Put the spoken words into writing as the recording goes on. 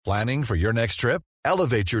Planning for your next trip?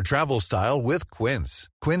 Elevate your travel style with Quince.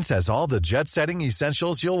 Quince has all the jet-setting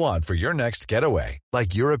essentials you'll want for your next getaway,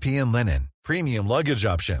 like European linen, premium luggage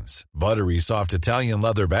options, buttery soft Italian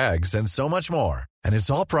leather bags, and so much more. And it's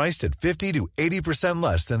all priced at 50 to 80%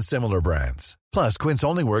 less than similar brands. Plus, Quince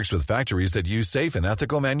only works with factories that use safe and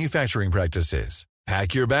ethical manufacturing practices.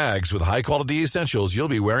 Pack your bags with high-quality essentials you'll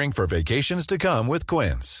be wearing for vacations to come with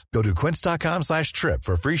Quince. Go to quince.com/trip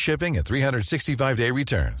for free shipping and 365-day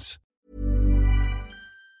returns.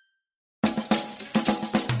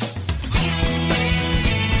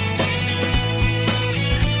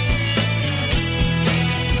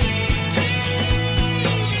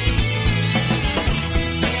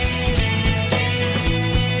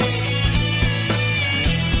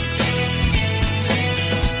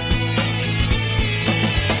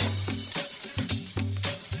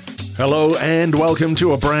 Hello and welcome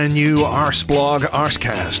to a brand new Arseblog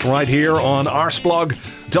Arsecast right here on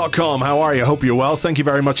arseblog.com. How are you? Hope you're well. Thank you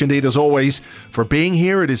very much indeed, as always, for being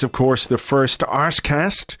here. It is, of course, the first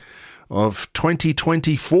Arsecast of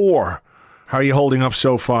 2024. How are you holding up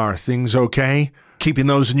so far? Things okay? Keeping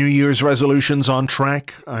those New Year's resolutions on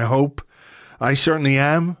track, I hope. I certainly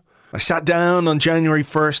am. I sat down on January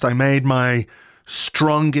 1st. I made my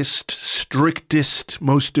strongest, strictest,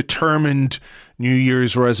 most determined New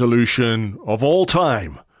Year's resolution of all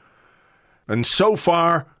time. And so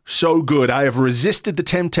far, so good. I have resisted the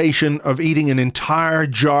temptation of eating an entire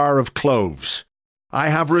jar of cloves. I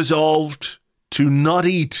have resolved to not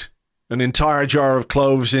eat an entire jar of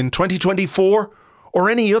cloves in 2024 or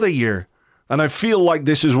any other year. And I feel like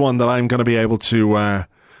this is one that I'm going to be able to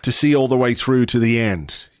see all the way through to the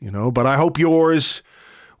end, you know. But I hope yours,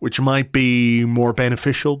 which might be more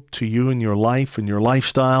beneficial to you and your life and your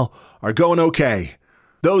lifestyle, are going okay.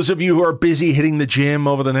 Those of you who are busy hitting the gym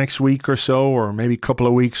over the next week or so, or maybe a couple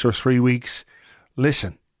of weeks or 3 weeks,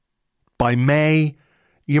 listen, by May,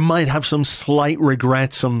 you might have some slight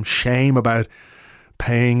regret, some shame about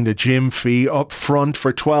paying the gym fee up front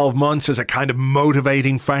for 12 months as a kind of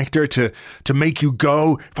motivating factor to make you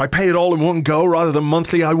go. If I pay it all in one go rather than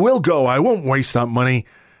monthly, I will go. I won't waste that money.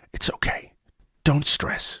 It's okay. Don't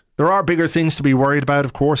stress. There are bigger things to be worried about,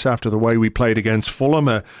 of course, after the way we played against Fulham,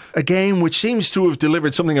 a game which seems to have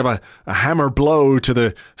delivered something of a hammer blow to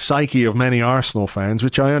the psyche of many Arsenal fans,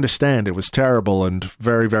 which I understand. It was terrible and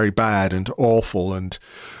very, very bad and awful and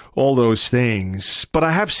all those things. But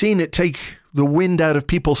I have seen it take the wind out of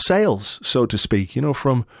people's sails, so to speak, you know,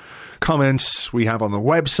 from comments we have on the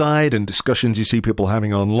website and discussions you see people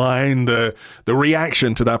having online. The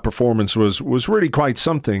reaction to that performance was really quite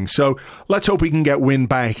something. So let's hope we can get wind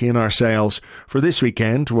back in our sails for this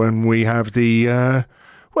weekend when we have the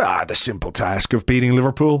simple task of beating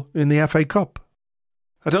Liverpool in the FA Cup.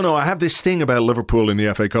 I don't know, I have this thing about Liverpool in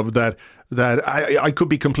the FA Cup that I could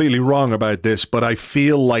be completely wrong about this, but I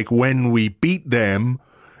feel like when we beat them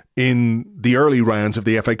in the early rounds of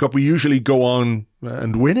the FA Cup, we usually go on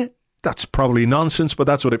and win it. That's probably nonsense, but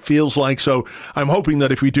that's what it feels like. So I'm hoping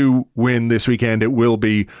that if we do win this weekend, it will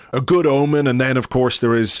be a good omen. And then, of course,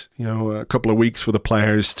 there is, you know, a couple of weeks for the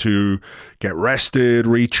players to get rested,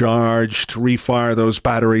 recharged, refire those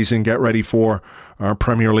batteries and get ready for our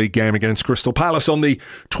Premier League game against Crystal Palace on the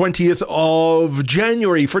 20th of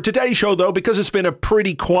January. For today's show, though, because it's been a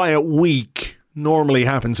pretty quiet week, normally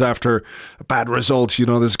happens after a bad result, you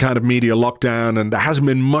know, there's a kind of media lockdown and there hasn't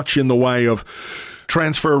been much in the way of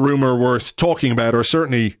transfer rumor worth talking about, or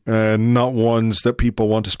certainly not ones that people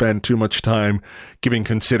want to spend too much time giving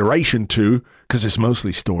consideration to, because it's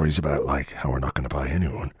mostly stories about like how we're not going to buy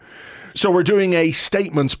anyone. So we're doing a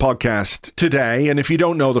statements podcast today, and if you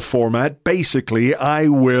don't know the format, basically I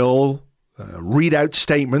will read out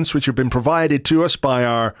statements which have been provided to us by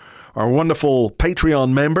our wonderful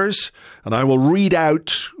Patreon members, and I will read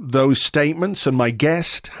out those statements, and my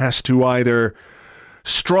guest has to either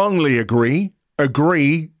strongly agree,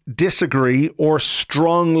 disagree, or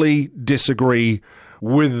strongly disagree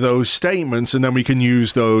with those statements, and then we can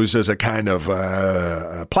use those as a kind of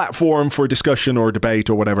platform for discussion or debate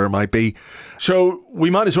or whatever it might be. So we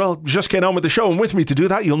might as well just get on with the show. And with me to do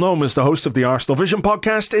that, you'll know him as the host of the Arsenal Vision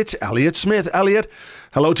podcast. It's Elliot Smith. Elliot,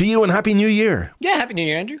 hello to you and Happy New Year. Yeah, Happy New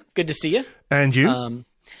Year, Andrew. Good to see you. And you?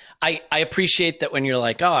 I appreciate that when you're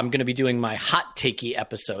like, oh, I'm going to be doing my hot takey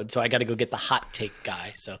episode, so I got to go get the hot take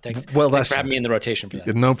guy. So thanks for having me in the rotation for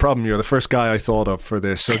that. No problem. You're the first guy I thought of for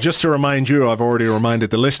this. So just to remind you, I've already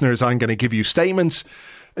reminded the listeners, I'm going to give you statements,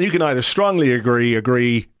 and you can either strongly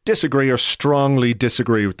agree, disagree, or strongly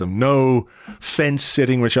disagree with them. No fence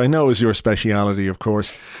sitting, which I know is your speciality, of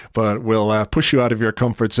course, but we'll push you out of your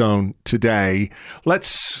comfort zone today.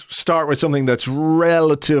 Let's start with something that's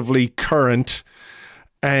relatively current.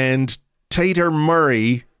 And Tater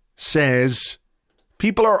Murray says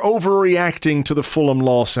people are overreacting to the Fulham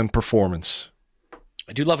loss and performance.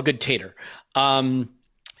 I do love a good tater.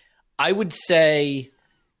 I would say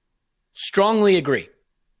strongly agree.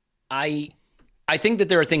 I think that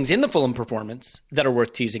there are things in the Fulham performance that are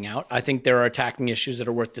worth teasing out. I think there are attacking issues that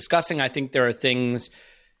are worth discussing. I think there are things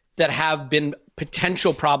that have been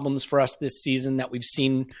potential problems for us this season that we've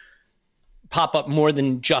seen pop up more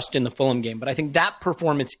than just in the Fulham game. But I think that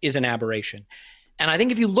performance is an aberration. And I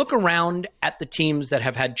think if you look around at the teams that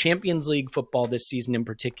have had Champions League football this season in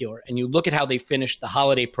particular, and you look at how they finished the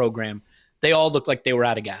holiday program, they all look like they were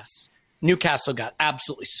out of gas. Newcastle got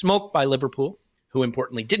absolutely smoked by Liverpool, who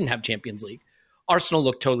importantly didn't have Champions League. Arsenal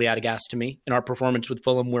looked totally out of gas to me in our performance with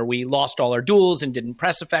Fulham, where we lost all our duels and didn't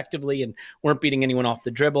press effectively and weren't beating anyone off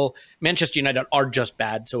the dribble. Manchester United are just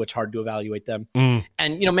bad, so it's hard to evaluate them. And,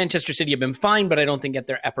 Manchester City have been fine, but I don't think at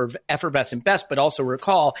their effervescent best. But also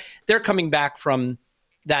recall, they're coming back from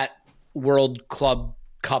that World Club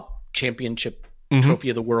Cup Championship Trophy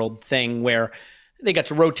of the World thing where they got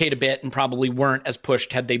to rotate a bit and probably weren't as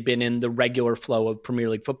pushed had they been in the regular flow of Premier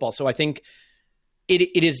League football. So I think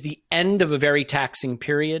it is the end of a very taxing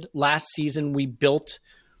period. Last season, we built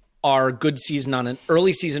our good season on an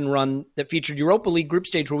early season run that featured Europa League group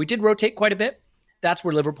stage where we did rotate quite a bit. That's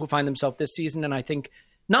where Liverpool find themselves this season. And I think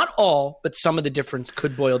not all, but some of the difference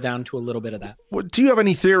could boil down to a little bit of that. Well, do you have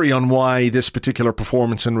any theory on why this particular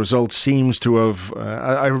performance and result seems to have,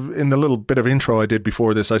 in the little bit of intro I did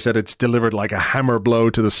before this, I said it's delivered like a hammer blow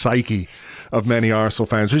to the psyche of many Arsenal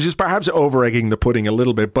fans, which is perhaps over-egging the pudding a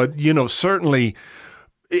little bit. But, certainly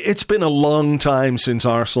it's been a long time since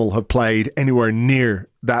Arsenal have played anywhere near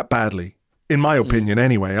that badly, in my opinion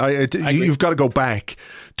anyway. You've got to go back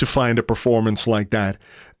to find a performance like that.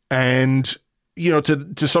 And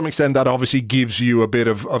to some extent, that obviously gives you a bit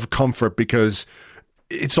of comfort because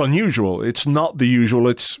it's unusual. It's not the usual.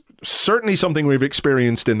 It's certainly something we've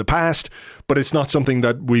experienced in the past, but it's not something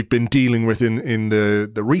that we've been dealing with in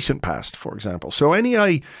the recent past, for example. So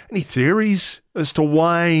any theories as to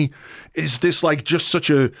why is this like just such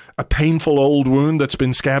a painful old wound that's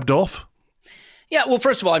been scabbed off? Yeah, well,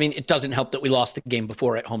 first of all, it doesn't help that we lost the game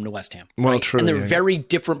before at home to West Ham. Well, right? true. And they're very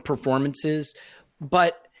different performances,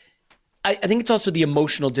 but I think it's also the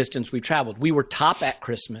emotional distance we've traveled. We were top at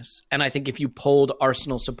Christmas, and I think if you polled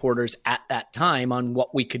Arsenal supporters at that time on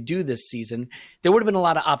what we could do this season, there would have been a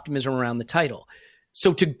lot of optimism around the title.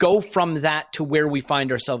 So to go from that to where we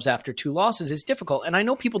find ourselves after two losses is difficult. And I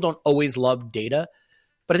know people don't always love data,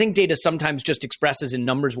 but I think data sometimes just expresses in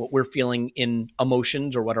numbers what we're feeling in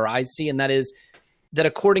emotions or what our eyes see, and that is that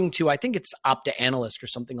according to, I think it's Opta Analyst or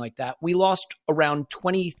something like that, we lost around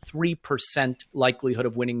 23% likelihood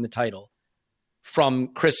of winning the title from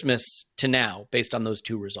Christmas to now based on those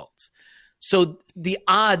two results. So the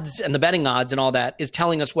odds and the betting odds and all that is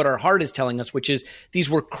telling us what our heart is telling us, which is these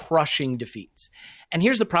were crushing defeats. And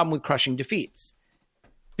here's the problem with crushing defeats.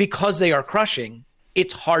 Because they are crushing,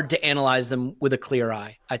 it's hard to analyze them with a clear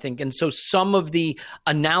eye, I think. And so some of the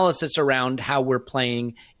analysis around how we're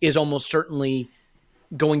playing is almost certainly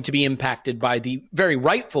going to be impacted by the very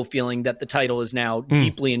rightful feeling that the title is now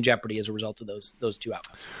deeply in jeopardy as a result of those two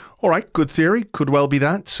outcomes. All right, good theory. Could well be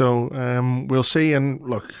that. So we'll see. And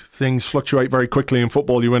look, things fluctuate very quickly in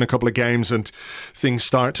football. You win a couple of games and things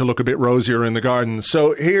start to look a bit rosier in the garden.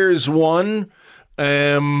 So here's one,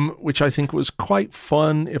 which I think was quite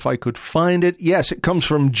fun if I could find it. Yes, it comes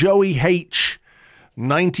from Joey H,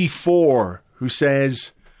 94, who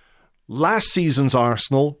says, last season's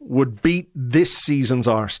Arsenal would beat this season's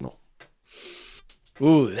Arsenal.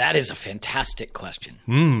 Ooh, that is a fantastic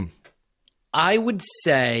question. I would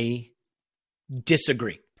say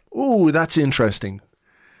disagree. Ooh, that's interesting.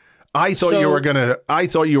 I thought you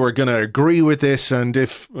were gonna agree with this, and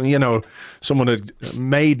if someone had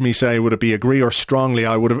made me say would it be agree or strongly,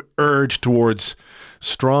 I would have urged towards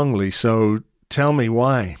strongly. So tell me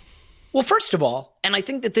why. Well, first of all, and I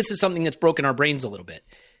think that this is something that's broken our brains a little bit.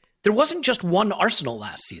 There wasn't just one Arsenal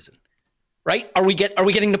last season, right? Are we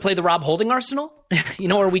getting to play the Rob Holding Arsenal?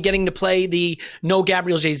 Are we getting to play the no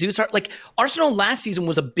Gabriel Jesus? Like Arsenal last season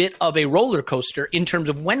was a bit of a roller coaster in terms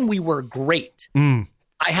of when we were great.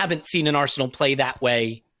 I haven't seen an Arsenal play that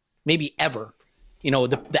way, maybe ever.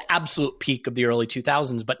 The absolute peak of the early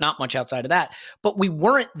 2000s, but not much outside of that. But we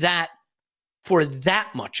weren't that for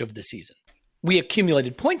that much of the season. We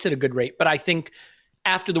accumulated points at a good rate, but I think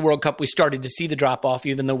after the World Cup, we started to see the drop-off,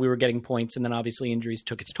 even though we were getting points, and then obviously injuries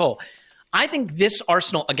took its toll. I think this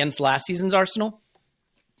Arsenal against last season's Arsenal,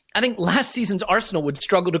 I think last season's Arsenal would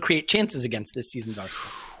struggle to create chances against this season's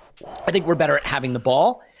Arsenal. I think we're better at having the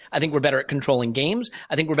ball. I think we're better at controlling games.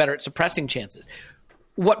 I think we're better at suppressing chances.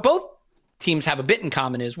 what both teams have a bit in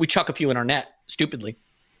common is we chuck a few in our net, stupidly.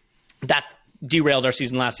 That derailed our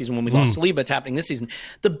season last season when we lost Saliba. It's happening this season.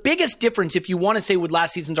 The biggest difference, if you want to say would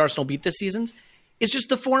last season's Arsenal beat this season's, is just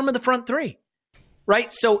the form of the front three,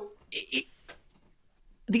 right? So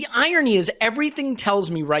the irony is everything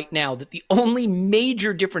tells me right now that the only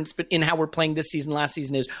major difference in how we're playing this season, last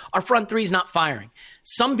season is our front three is not firing.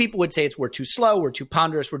 Some people would say we're too slow, we're too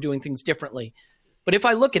ponderous, we're doing things differently. But if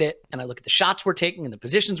I look at it and I look at the shots we're taking and the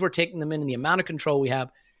positions we're taking them in and the amount of control we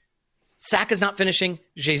have, Saka's not finishing,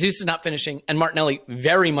 Jesus is not finishing, and Martinelli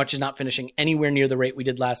very much is not finishing anywhere near the rate we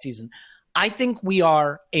did last season. I think we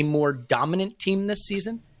are a more dominant team this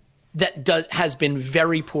season that has been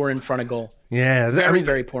very poor in front of goal. Yeah,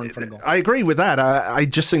 very poor in front of goal. I agree with that. I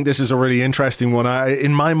just think this is a really interesting one.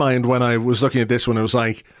 In my mind, when I was looking at this one, it was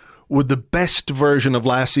like, would the best version of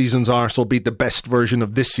last season's Arsenal beat the best version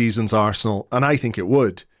of this season's Arsenal? And I think it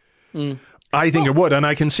would. I think it would. And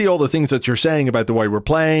I can see all the things that you're saying about the way we're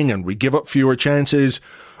playing and we give up fewer chances,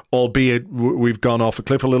 albeit we've gone off a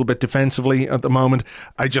cliff a little bit defensively at the moment.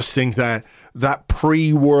 I just think that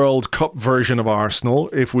pre-World Cup version of Arsenal,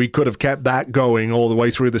 if we could have kept that going all the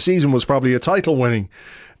way through the season, was probably a title-winning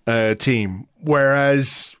team.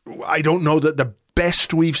 Whereas I don't know that the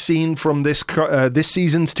best we've seen from this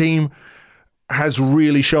season's team has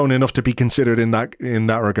really shown enough to be considered in that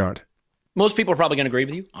regard. Most people are probably going to agree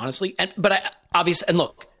with you, honestly. But obviously, and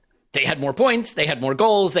look, they had more points, they had more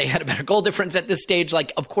goals, they had a better goal difference at this stage.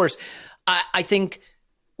 Like, of course, I think,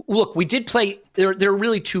 look, we did play, there are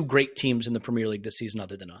really two great teams in the Premier League this season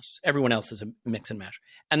other than us. Everyone else is a mix and match.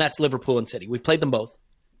 And that's Liverpool and City. We played them both.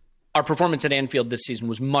 Our performance at Anfield this season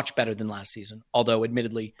was much better than last season, although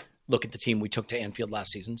admittedly, look at the team we took to Anfield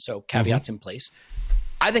last season, so caveats in place.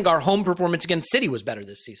 I think our home performance against City was better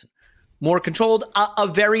this season. More controlled, a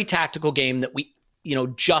very tactical game that we,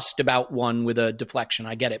 just about won with a deflection.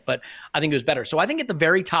 I get it, but I think it was better. So I think at the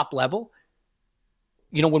very top level,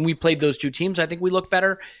 when we played those two teams, I think we look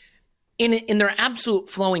better. In their absolute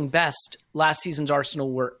flowing best, last season's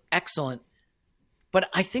Arsenal were excellent. But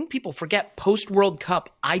I think people forget post-World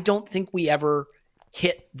Cup, I don't think we ever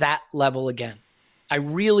hit that level again. I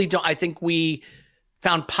really don't. I think we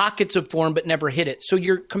found pockets of form but never hit it. So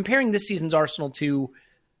you're comparing this season's Arsenal to,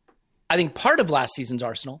 I think, part of last season's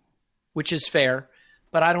Arsenal, which is fair.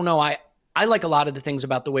 But I don't know. I like a lot of the things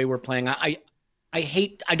about the way we're playing. I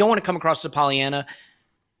don't want to come across as a Pollyanna,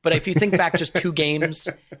 but if you think back just 2 games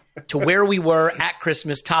to where we were at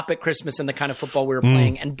Christmas, top at Christmas, and the kind of football we were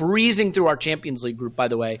playing, and breezing through our Champions League group, by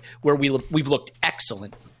the way, where we've looked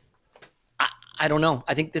excellent. I don't know.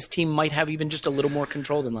 I think this team might have even just a little more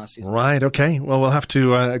control than last season. Right. Okay. Well, we'll have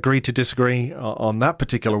to agree to disagree on that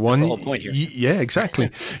particular one. That's the whole point here. Yeah, exactly.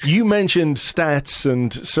 You mentioned stats,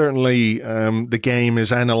 and certainly the game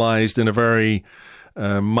is analysed in a very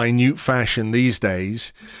minute fashion these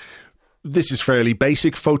days. This is fairly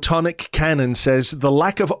basic. Photonic Cannon says the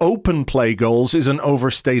lack of open play goals is an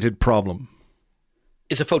overstated problem.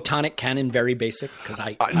 Is a photonic cannon very basic? Because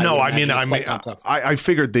I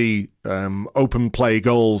figured the open play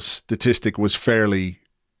goals statistic was fairly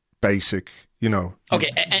basic. Okay,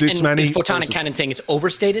 and is photonic cannon saying it's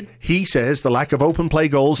overstated? He says the lack of open play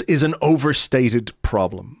goals is an overstated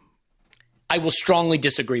problem. I will strongly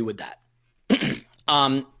disagree with that.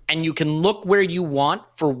 And you can look where you want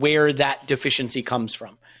for where that deficiency comes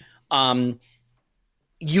from.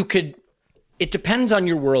 It depends on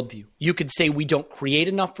your worldview. You could say we don't create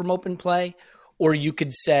enough from open play, or you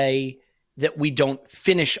could say that we don't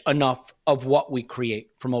finish enough of what we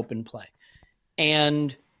create from open play.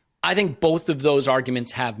 And I think both of those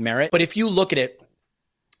arguments have merit. But if you look at it,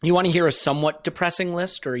 you want to hear a somewhat depressing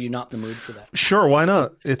list, or are you not in the mood for that? Sure, why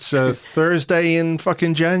not? It's a Thursday in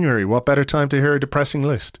fucking January. What better time to hear a depressing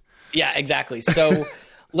list? Yeah, exactly. So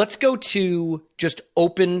let's go to just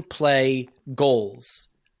open play goals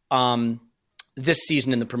this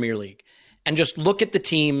season in the Premier League, and just look at the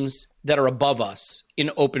teams that are above us in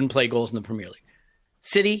open play goals in the Premier League.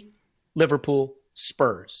 City, Liverpool,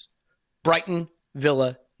 Spurs, Brighton,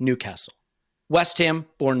 Villa, Newcastle, West Ham,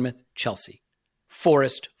 Bournemouth, Chelsea,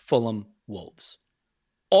 Forest, Fulham, Wolves.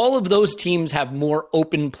 All of those teams have more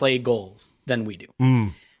open play goals than we do.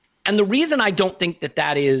 And the reason I don't think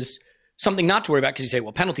that is something not to worry about, because you say,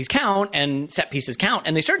 well, penalties count and set pieces count,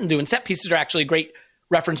 and they certainly do, and set pieces are actually a great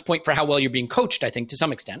reference point for how well you're being coached, I think, to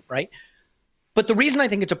some extent, right? But the reason I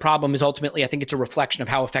think it's a problem is ultimately I think it's a reflection of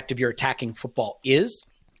how effective your attacking football is.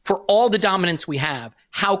 For all the dominance we have,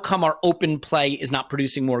 how come our open play is not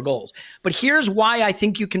producing more goals? But here's why I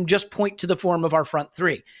think you can just point to the form of our front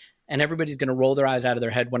three. And everybody's going to roll their eyes out of their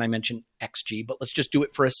head when I mention XG, but let's just do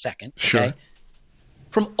it for a second. Okay? Sure.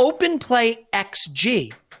 From open play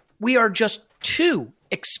XG, we are just 2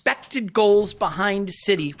 expected goals behind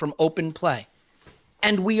City from open play.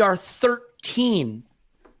 And we are 13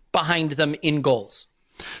 behind them in goals.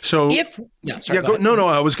 So,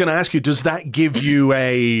 I was going to ask you, does that give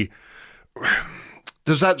you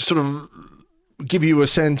does that sort of give you a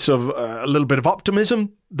sense of a little bit of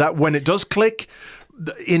optimism that when it does click,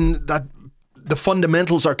 in that the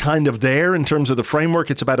fundamentals are kind of there in terms of the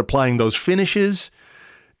framework? It's about applying those finishes.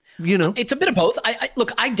 It's a bit of both.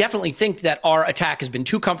 I definitely think that our attack has been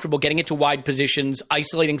too comfortable getting into wide positions,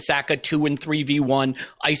 isolating Saka 2 and 3v1,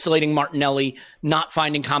 isolating Martinelli, not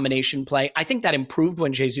finding combination play. I think that improved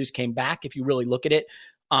when Jesus came back, if you really look at it,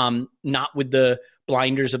 not with the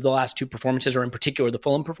blinders of the last 2 performances, or in particular the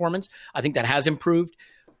Fulham performance. I think that has improved.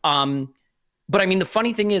 But I mean, the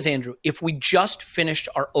funny thing is, Andrew, if we just finished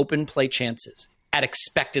our open play chances at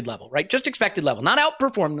expected level, right? Just expected level, not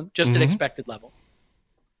outperform them, just at expected level,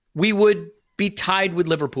 we would be tied with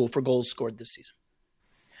Liverpool for goals scored this season.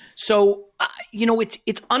 So,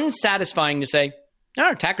 it's unsatisfying to say,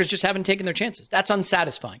 our attackers just haven't taken their chances. That's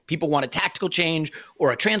unsatisfying. People want a tactical change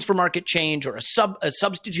or a transfer market change or a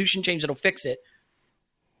substitution change that'll fix it.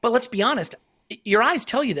 But let's be honest, your eyes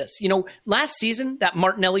tell you this. Last season, that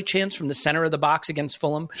Martinelli chance from the center of the box against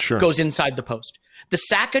Fulham goes inside the post. The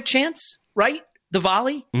Saka chance, right? The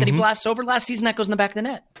volley that he blasts over last season, that goes in the back of the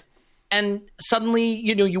net. And suddenly,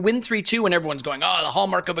 you win 3-2 and everyone's going, the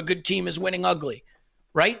hallmark of a good team is winning ugly,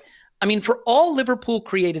 right? I mean, for all Liverpool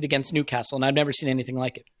created against Newcastle, and I've never seen anything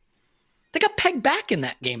like it, they got pegged back in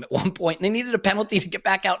that game at one point, and they needed a penalty to get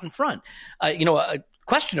back out in front. A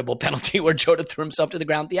questionable penalty where Jota threw himself to the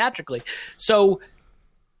ground theatrically. So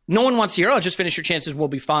no one wants to hear, just finish your chances, we'll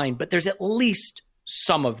be fine. But there's at least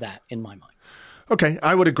some of that in my mind. Okay,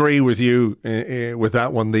 I would agree with you with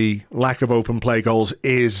that one. The lack of open play goals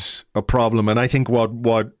is a problem. And I think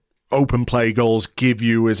what open play goals give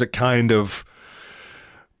you is a kind of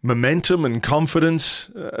momentum and confidence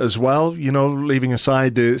as well. Leaving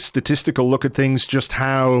aside the statistical look at things, just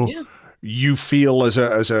how you feel as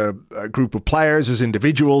a group of players, as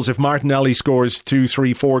individuals. If Martinelli scores 2,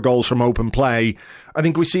 3, 4 goals from open play, I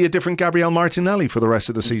think we see a different Gabriel Martinelli for the rest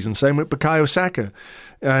of the season. Same with Bukayo Saka.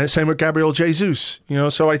 Same with Gabriel Jesus.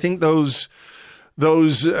 So I think those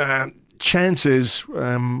chances,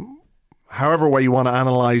 however way you want to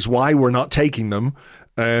analyze why we're not taking them,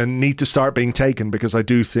 need to start being taken, because I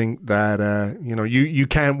do think that you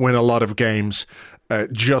can't win a lot of games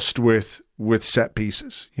just with set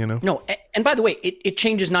pieces. No, and by the way, it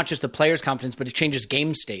changes not just the player's confidence, but it changes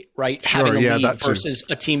game state, right? Sure, having a lead versus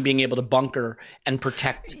a team being able to bunker and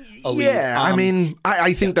protect a lead. Yeah, I mean,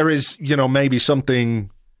 I think there is, maybe something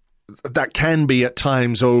that can be at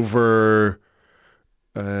times over,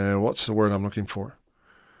 what's the word I'm looking for?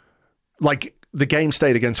 Like, the game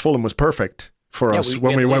state against Fulham was perfect for us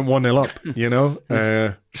when we went 1-0 up,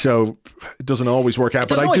 so it doesn't always work out,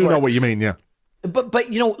 but I do know what you mean, yeah. But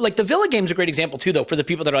like the Villa game's a great example too, though, for the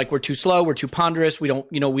people that are like, we're too slow, we're too ponderous, we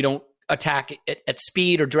don't attack at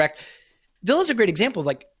speed or direct. Villa's a great example of,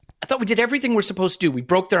 like, I thought we did everything we're supposed to do. We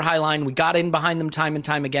broke their high line, we got in behind them time and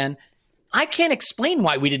time again. I can't explain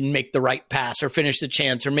why we didn't make the right pass or finish the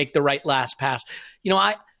chance or make the right last pass.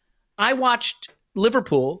 I watched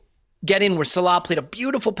Liverpool get in where Salah played a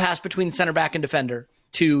beautiful pass between center back and defender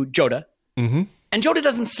to Jota. Mm-hmm. And Jota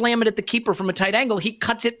doesn't slam it at the keeper from a tight angle. He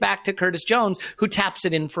cuts it back to Curtis Jones, who taps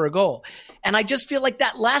it in for a goal. And I just feel like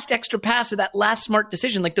that last extra pass or that last smart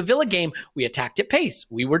decision, like the Villa game, we attacked at pace.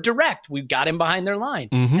 We were direct. We got in behind their line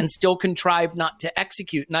and still contrived not to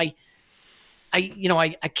execute. And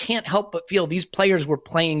I can't help but feel these players were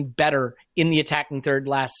playing better in the attacking third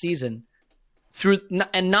last season,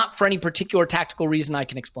 and not for any particular tactical reason I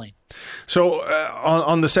can explain. So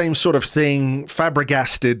on the same sort of thing,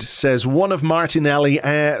 Fabregasted says one of Martinelli,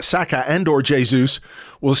 Saka and or Jesus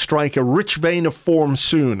will strike a rich vein of form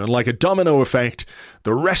soon, and like a domino effect,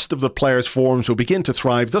 the rest of the players' forms will begin to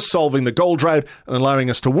thrive, thus solving the goal drought and allowing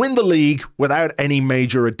us to win the league without any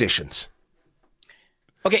major additions.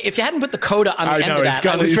 Okay, if you hadn't put the coda on the end of that,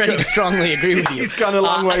 I was ready to strongly agree with you. He's gone a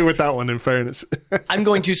long way with that one, in fairness. I'm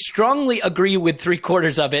going to strongly agree with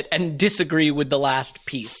 3/4 of it and disagree with the last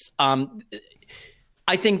piece. I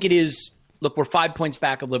think it is, look, we're 5 points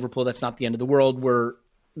back of Liverpool. That's not the end of the world. We're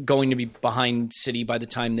going to be behind City by the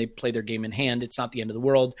time they play their game in hand. It's not the end of the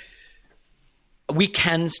world. We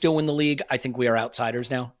can still win the league. I think we are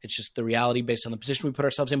outsiders now. It's just the reality based on the position we put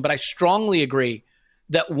ourselves in. But I strongly agree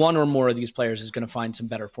that one or more of these players is going to find some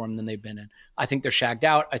better form than they've been in. I think they're shagged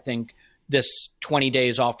out. I think this 20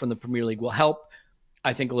 days off from the Premier League will help.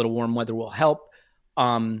 I think a little warm weather will help.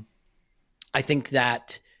 I think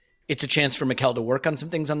that It's a chance for Mikel to work on some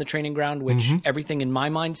things on the training ground, which everything in my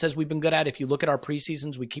mind says we've been good at. If you look at our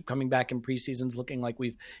preseasons, we keep coming back in preseasons looking like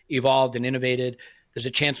we've evolved and innovated. There's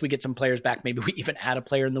a chance we get some players back. Maybe we even add a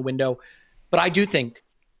player in the window. But I do think,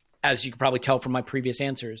 as you can probably tell from my previous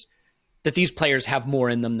answers, that these players have more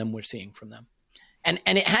in them than we're seeing from them. And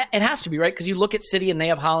it has to be, right? Because you look at City and they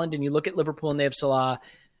have Haaland, and you look at Liverpool and they have Salah.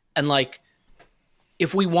 And like,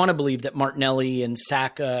 if we want to believe that Martinelli and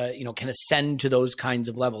Saka, can ascend to those kinds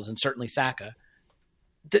of levels, and certainly Saka,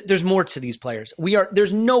 there's more to these players.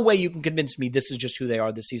 There's no way you can convince me this is just who they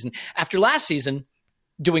are this season. After last season,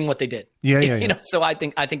 doing what they did. Yeah. So I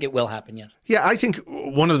think it will happen, yes. Yeah, I think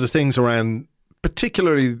one of the things around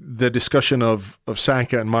particularly the discussion of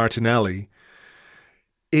Saka and Martinelli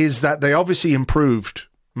is that they obviously improved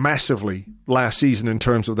massively last season in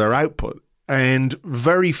terms of their output, and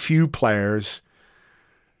very few players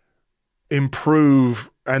improve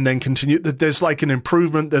and then continue. There's like an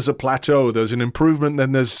improvement, there's a plateau, there's an improvement,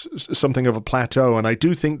 then there's something of a plateau. And I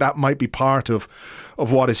do think that might be part of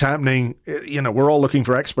what is happening. We're all looking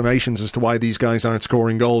for explanations as to why these guys aren't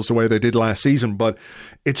scoring goals the way they did last season, but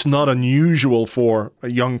it's not unusual for a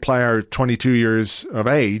young player, 22 years of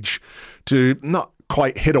age, to not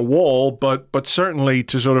quite hit a wall, but certainly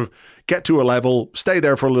to sort of get to a level, stay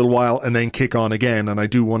there for a little while, and then kick on again. And I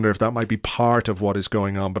do wonder if that might be part of what is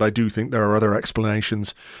going on. But I do think there are other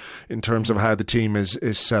explanations in terms of how the team is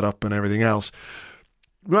set up and everything else.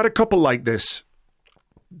 We had a couple like this.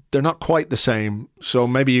 They're not quite the same, so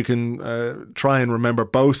maybe you can try and remember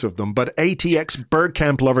both of them. But ATX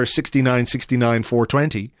Bergkamp Lover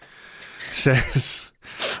 6969420 says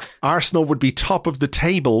Arsenal would be top of the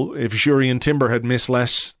table if Jurrien Timber had missed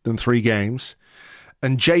less than 3 games.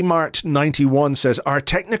 And JMart91 says, our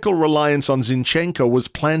technical reliance on Zinchenko was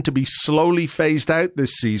planned to be slowly phased out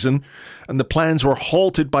this season, and the plans were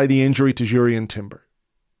halted by the injury to Jurrien Timber.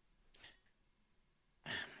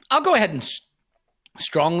 I'll go ahead and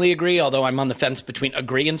strongly agree, although I'm on the fence between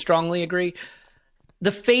agree and strongly agree.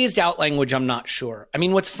 The phased out language, I'm not sure. I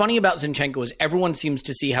mean, what's funny about Zinchenko is everyone seems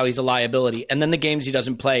to see how he's a liability. And then the games he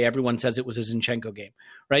doesn't play, everyone says it was a Zinchenko game,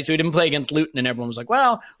 right? So he didn't play against Luton and everyone was like,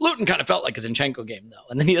 well, Luton kind of felt like a Zinchenko game though.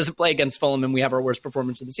 And then he doesn't play against Fulham and we have our worst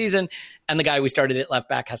performance of the season. And the guy we started at left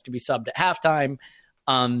back has to be subbed at halftime.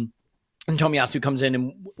 And Tomiyasu comes in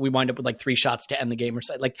and we wind up with like 3 shots to end the game or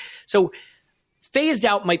so. So phased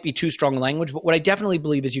out might be too strong language, but what I definitely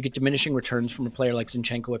believe is you get diminishing returns from a player like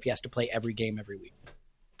Zinchenko if he has to play every game every week.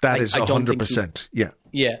 That is 100%. Yeah.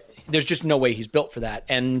 Yeah. There's just no way he's built for that.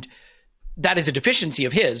 And that is a deficiency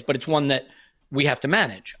of his, but it's one that we have to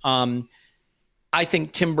manage. I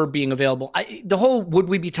think Timber being available, the whole would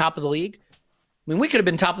we be top of the league? I mean, we could have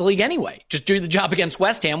been top of the league anyway. Just do the job against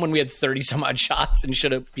West Ham when we had 30 some odd shots and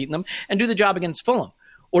should have beaten them, and do the job against Fulham.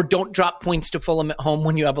 Or don't drop points to Fulham at home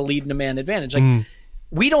when you have a lead and a man advantage.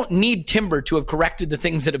 We don't need Timber to have corrected the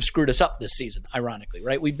things that have screwed us up this season, ironically,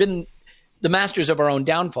 right? We've been the masters of our own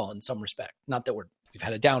downfall in some respect. Not that we've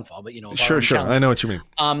had a downfall, but Sure. I know what you mean.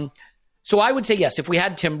 So I would say yes, if we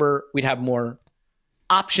had Timber, we'd have more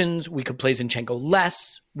options. We could play Zinchenko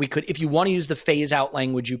less. We could, if you want to use the phase out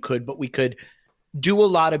language, you could, but we could do a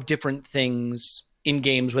lot of different things in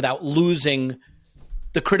games without losing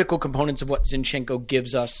the critical components of what Zinchenko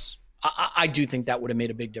gives us. I do think that would have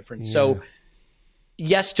made a big difference. Yeah. So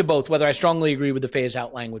yes to both. Whether I strongly agree with the phase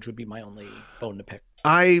out language would be my only bone to pick.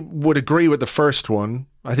 I would agree with the first one.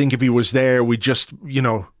 I think if he was there, we just,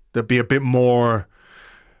 there'd be a bit more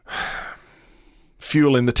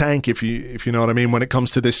fuel in the tank, if you know what I mean, when it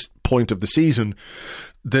comes to this point of the season.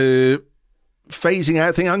 The phasing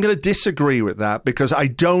out thing, I'm going to disagree with that because I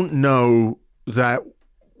don't know that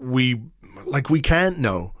we can't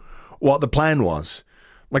know what the plan was.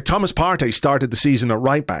 Like Thomas Partey started the season at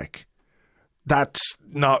right back. That's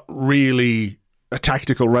not really a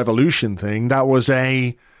tactical revolution thing. That was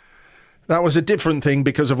a different thing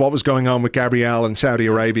because of what was going on with Gabriel in Saudi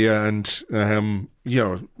Arabia, and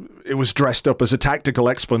it was dressed up as a tactical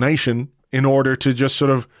explanation in order to just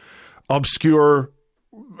sort of obscure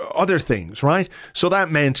other things, right? So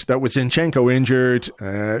that meant that with Zinchenko injured,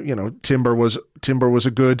 Timber was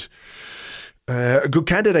a good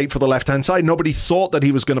candidate for the left-hand side. Nobody thought that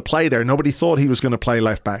he was going to play there. Nobody thought he was going to play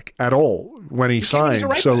left back at all when he signed.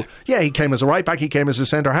 So yeah, he came as a right back. He came as a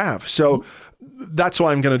centre half. So that's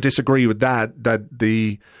why I'm going to disagree with that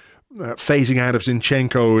the phasing out of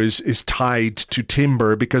Zinchenko is tied to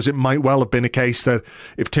Timber, because it might well have been a case that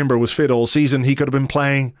if Timber was fit all season, he could have been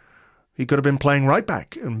playing right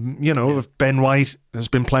back. And, if Ben White has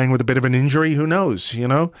been playing with a bit of an injury, who knows,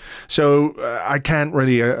 So I can't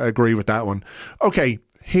really agree with that one. Okay,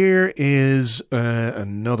 Here is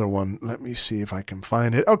another one. Let me see if I can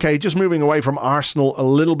find it. Okay, just moving away from Arsenal a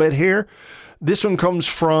little bit here. This one comes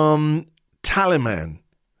from Taliman,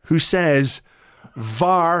 who says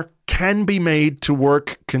VAR can be made to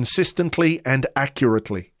work consistently and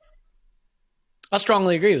accurately. I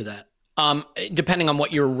strongly agree with that. Depending on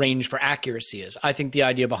what your range for accuracy is. I think the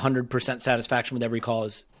idea of 100% satisfaction with every call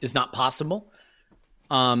is not possible.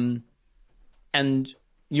 And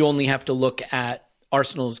you only have to look at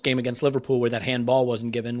Arsenal's game against Liverpool where that handball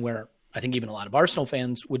wasn't given, where I think even a lot of Arsenal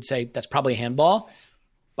fans would say that's probably a handball.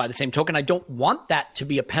 By the same token, I don't want that to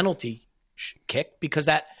be a penalty kick because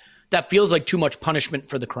that feels like too much punishment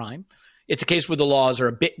for the crime. It's a case where the laws are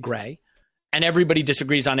a bit gray and everybody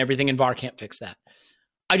disagrees on everything and VAR can't fix that.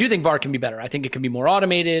 I do think VAR can be better. I think it can be more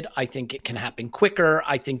automated. I think it can happen quicker.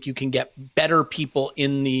 I think you can get better people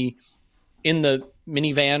in the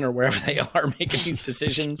minivan or wherever they are making these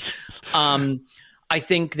decisions. I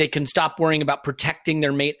think they can stop worrying about protecting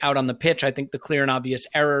their mate out on the pitch. I think the clear and obvious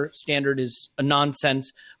error standard is a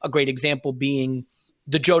nonsense. A great example being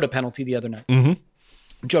the Jota penalty the other night.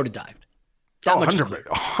 Mm-hmm. Jota dived.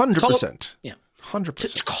 100%. Yeah. 100%.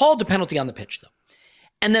 It's called a penalty on the pitch, though.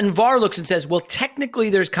 And then VAR looks and says, well, technically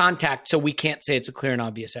there's contact, so we can't say it's a clear and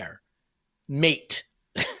obvious error. Mate.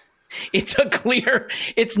 It's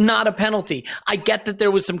not a penalty. I get that there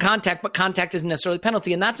was some contact, but contact isn't necessarily a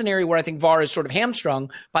penalty. And that's an area where I think VAR is sort of hamstrung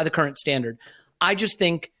by the current standard. I just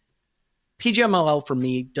think PGMOL for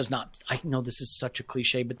me does not, I know this is such a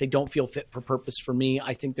cliche, but they don't feel fit for purpose for me.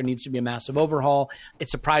 I think there needs to be a massive overhaul. It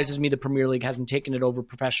surprises me the Premier League hasn't taken it over,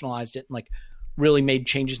 professionalized it, and really made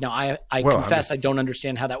changes. Now, I confess I don't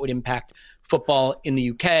understand how that would impact football in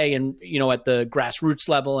the UK and, at the grassroots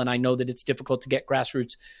level. And I know that it's difficult to get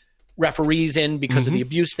grassroots referees in because of the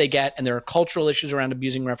abuse they get, and there are cultural issues around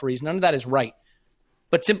abusing referees. None of that is right.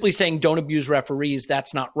 But simply saying don't abuse referees,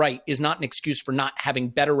 that's not right, is not an excuse for not having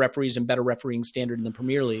better referees and better refereeing standard in the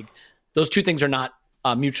Premier League. Those two things are not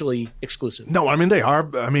mutually exclusive. No, I mean, they are,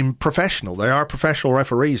 professional. They are professional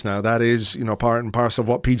referees now. That is, part and parcel of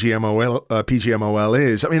what PGMOL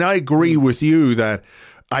is. I mean, I agree with you that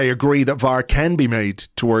I agree that VAR can be made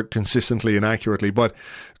to work consistently and accurately, but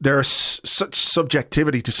there's such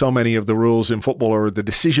subjectivity to so many of the rules in football or the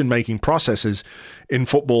decision-making processes in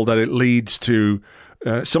football that it leads to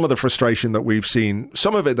some of the frustration that we've seen.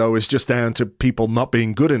 Some of it, though, is just down to people not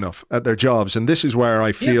being good enough at their jobs. And this is where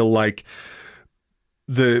I feel like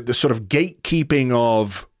the sort of gatekeeping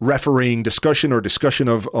of refereeing discussion or discussion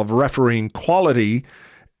of refereeing quality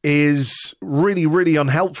is really, really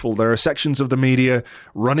unhelpful. There are sections of the media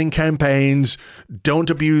running campaigns, don't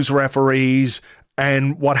abuse referees,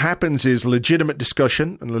 and what happens is legitimate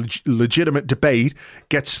discussion and legitimate debate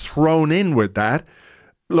gets thrown in with that.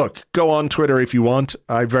 Look, go on Twitter if you want.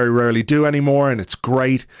 I very rarely do anymore, and it's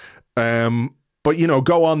great. But,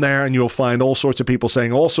 go on there and you'll find all sorts of people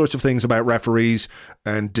saying all sorts of things about referees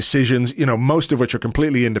and decisions, most of which are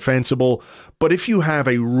completely indefensible. But if you have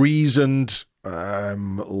a reasoned,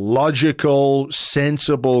 logical,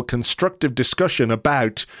 sensible, constructive discussion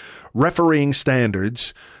about refereeing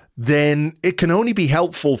standards, then it can only be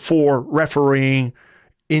helpful for refereeing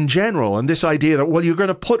in general. And this idea that, well, you're going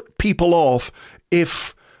to put people off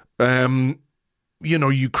if,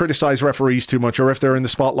 you criticize referees too much, or if they're in the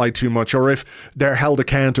spotlight too much, or if they're held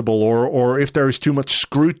accountable, or if there's too much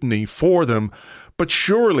scrutiny for them. But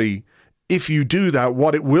surely, if you do that,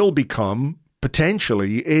 what it will become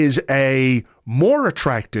potentially is a more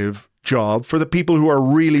attractive job for the people who are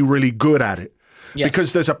really, really good at it. Yes.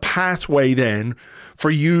 Because there's a pathway then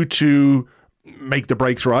for you to make the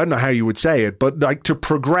breakthrough. I don't know how you would say it, but to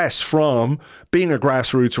progress from being a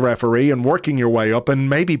grassroots referee and working your way up and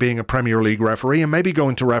maybe being a Premier League referee and maybe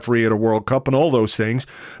going to referee at a World Cup and all those things,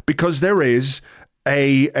 because there is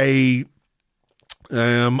a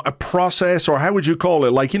process, or how would you call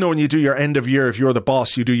it? When you do your end of year, if you're the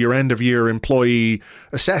boss, you do your end of year employee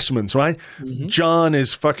assessments, right? Mm-hmm. John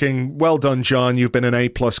is fucking well done, John. You've been an A+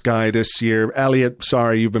 guy this year. Elliot,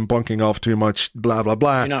 sorry, you've been bunking off too much, blah, blah,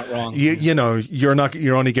 blah. You're not wrong.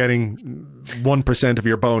 You're only getting 1% of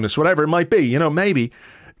your bonus, whatever it might be, maybe.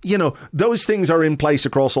 Those things are in place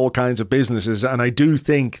across all kinds of businesses. And I do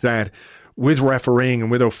think that with refereeing and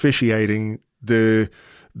with officiating, the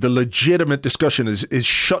legitimate discussion is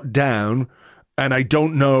shut down. And I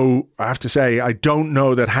don't know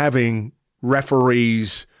that having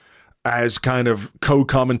referees as kind of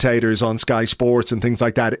co-commentators on Sky Sports and things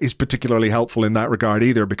like that is particularly helpful in that regard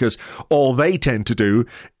either, because all they tend to do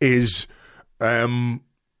is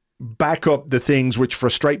back up the things which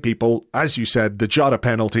frustrate people. As you said, the Jota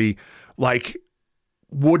penalty,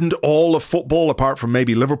 wouldn't all of football, apart from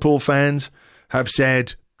maybe Liverpool fans, have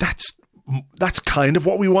said that's kind of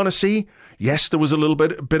what we want to see. Yes, there was a little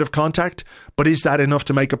bit of contact, but is that enough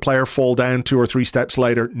to make a player fall down 2 or 3 steps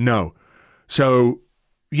later? No. So,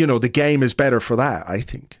 the game is better for that, I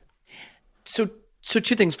think. So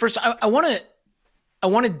 2 things. First, I want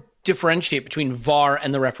to differentiate between VAR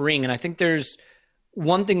and the refereeing, and I think there's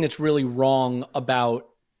one thing that's really wrong about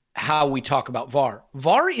how we talk about VAR.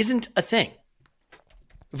 VAR isn't a thing.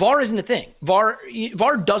 VAR isn't a thing.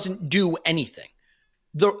 VAR doesn't do anything.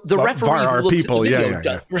 The referee VAR are looks people, at the video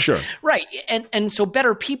yeah, does. Sure. Right. And so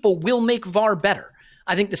better people will make VAR better.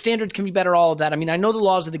 I think the standards can be better, all of that. I mean, I know the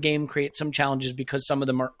laws of the game create some challenges because some of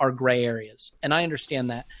them are gray areas, and I understand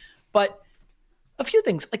that. But a few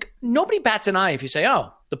things, like nobody bats an eye if you say,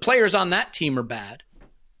 oh, the players on that team are bad.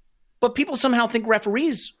 But people somehow think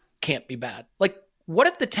referees can't be bad. Like, what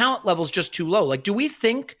if the talent level is just too low? Like, do we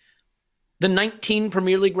think the 19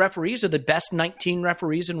 Premier League referees are the best 19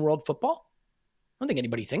 referees in world football? I don't think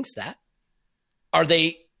anybody thinks that. Are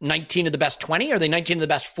they 19 of the best 20? Are they 19 of the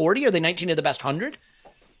best 40? Are they 19 of the best 100?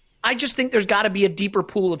 I just think there's got to be a deeper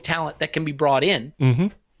pool of talent that can be brought in. Mm-hmm.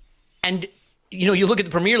 And, you look at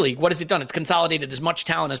the Premier League, what has it done? It's consolidated as much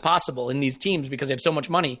talent as possible in these teams because they have so much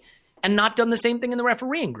money and not done the same thing in the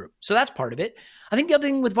refereeing group. So that's part of it. I think the other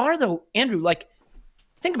thing with VAR, though, Andrew,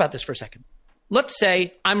 think about this for a second. Let's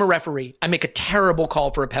say I'm a referee. I make a terrible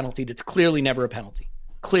call for a penalty that's clearly never a penalty.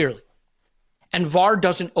 Clearly. And VAR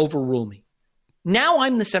doesn't overrule me. Now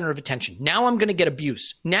I'm the center of attention. Now I'm going to get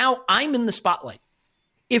abuse. Now I'm in the spotlight.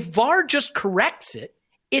 If VAR just corrects it,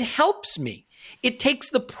 it helps me. It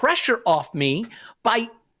takes the pressure off me by,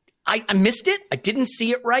 I missed it. I didn't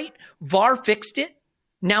see it right. VAR fixed it.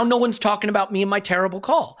 Now no one's talking about me and my terrible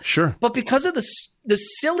call. Sure. But because of the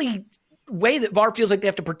silly way that VAR feels like they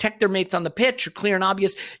have to protect their mates on the pitch or clear and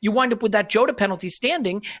obvious, you wind up with that Jota penalty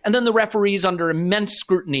standing, and then the referee's under immense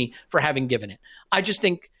scrutiny for having given it. I just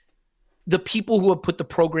think the people who have put the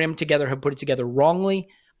program together have put it together wrongly.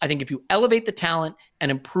 I think if you elevate the talent and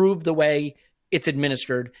improve the way it's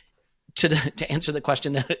administered, to answer the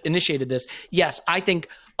question that initiated this, yes, I think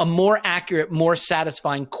a more accurate, more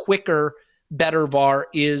satisfying, quicker, better VAR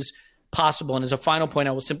is possible. And as a final point,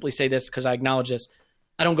 I will simply say this because I acknowledge this.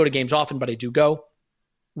 I don't go to games often, but I do go.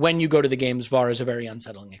 When you go to the games, VAR is a very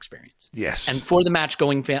unsettling experience. Yes. And for the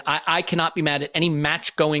match-going fan, I cannot be mad at any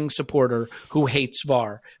match-going supporter who hates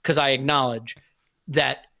VAR because I acknowledge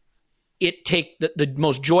that the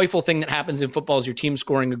most joyful thing that happens in football is your team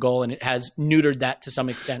scoring a goal, and it has neutered that to some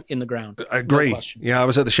extent in the ground. I agree. No question. Yeah, I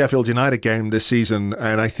was at the Sheffield United game this season,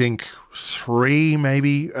 and I think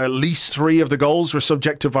at least three of the goals were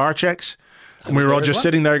subject to VAR checks. And we were all just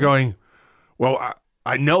sitting there going, well,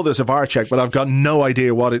 I know there's a VAR check, but I've got no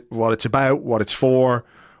idea what it's about, what it's for,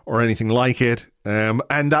 or anything like it. And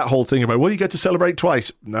that whole thing about, well, you get to celebrate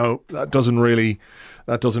twice. No, that doesn't really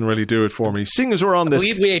do it for me. Seeing as we're on this, I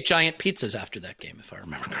believe we ate giant pizzas after that game, if I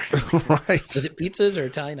remember correctly. Right? Was it pizzas or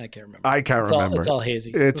Italian? I can't remember. I can't remember. It's all hazy.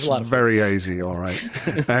 It's very hazy. All right.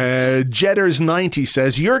 Jedders90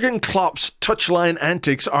 says Jurgen Klopp's touchline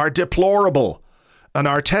antics are deplorable, and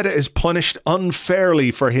Arteta is punished unfairly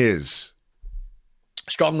for his.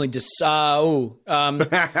 Strongly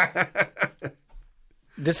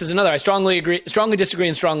this is another. I strongly disagree,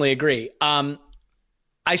 and strongly agree.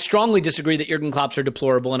 I strongly disagree that Jurgen Klopp's are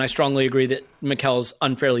deplorable, and I strongly agree that Mikel's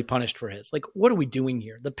unfairly punished for his. Like, what are we doing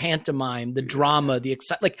here? The pantomime, the drama, the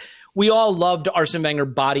excitement. Like, we all loved Arsene Wenger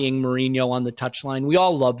bodying Mourinho on the touchline. We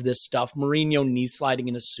all love this stuff. Mourinho knee sliding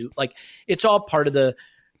in a suit. Like, it's all part of the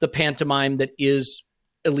pantomime that is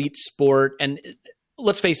elite sport. And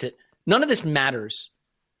let's face it, none of this matters.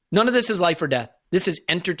 None of this is life or death. This is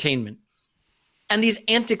entertainment. And these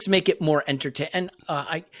antics make it more entertaining. And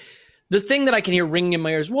the thing that I can hear ringing in my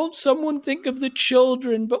ears, won't someone think of the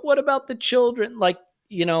children? But what about the children? Like,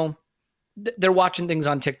 they're watching things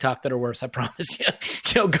on TikTok that are worse, I promise you.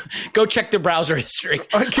 Go check their browser history.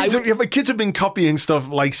 Kids have been copying stuff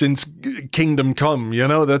like since Kingdom Come,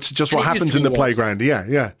 that's just what happens in the playground.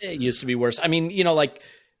 Yeah. It used to be worse. I mean, all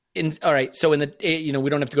right, so we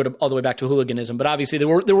don't have to go all the way back to hooliganism, but obviously there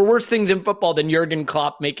were worse things in football than Jurgen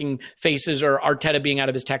Klopp making faces or Arteta being out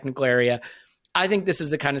of his technical area. I think this is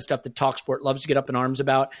the kind of stuff that TalkSport loves to get up in arms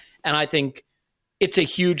about, and I think it's a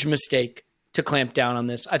huge mistake to clamp down on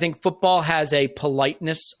this. I think football has a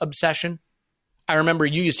politeness obsession. I remember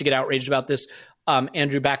you used to get outraged about this,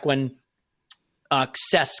 Andrew, back when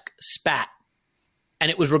Cesc spat. And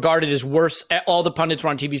it was regarded as worse. All the pundits were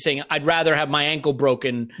on TV saying, I'd rather have my ankle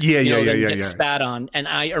broken than get spat on. And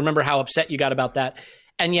I remember how upset you got about that.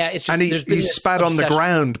 And yeah, it's just, and there's been he this spat on the obsession.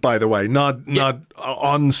 ground, by the way, not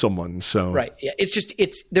on someone. So Right. Yeah.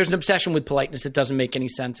 There's an obsession with politeness that doesn't make any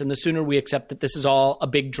sense. And the sooner we accept that this is all a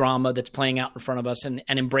big drama that's playing out in front of us and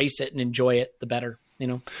embrace it and enjoy it, the better,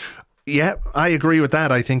 Yeah, I agree with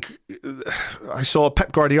that. I think I saw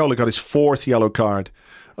Pep Guardiola got his 4th yellow card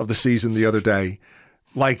of the season the other day.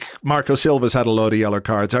 Like Marco Silva's had a load of yellow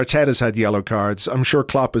cards. Arteta's had yellow cards. I'm sure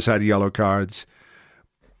Klopp has had yellow cards.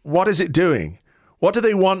 What is it doing? What do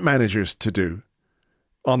they want managers to do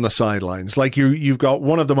on the sidelines? Like you've got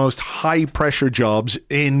one of the most high pressure jobs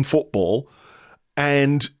in football,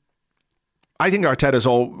 and I think Arteta's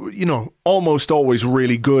almost always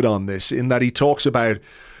really good on this in that he talks about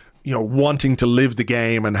wanting to live the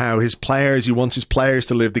game and how he wants his players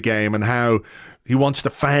to live the game and how he wants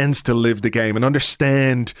the fans to live the game and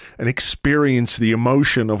understand and experience the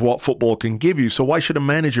emotion of what football can give you. So why should a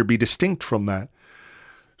manager be distinct from that?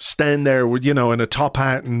 Stand there with, in a top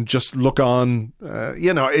hat and just look on,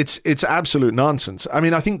 it's absolute nonsense. I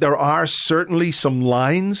mean, I think there are certainly some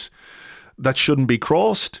lines that shouldn't be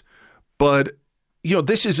crossed, but,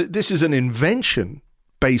 this is an invention,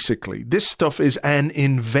 basically. This stuff is an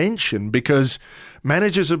invention because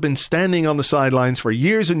managers have been standing on the sidelines for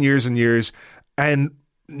years and years and years, and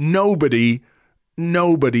nobody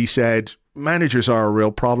said, managers are a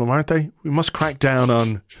real problem, aren't they? We must crack down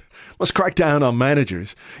on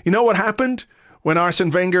managers. You know what happened when Arsene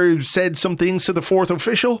Wenger said some things to the 4th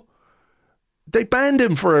official? They banned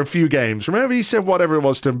him for a few games. Remember, he said whatever it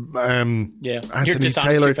was to Anthony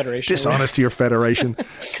Taylor, dishonest to your federation.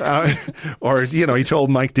 Or, he told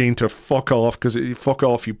Mike Dean to fuck off fuck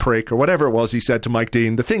off, you prick, or whatever it was he said to Mike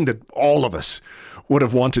Dean. The thing that all of us would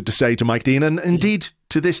have wanted to say to Mike Dean, and indeed,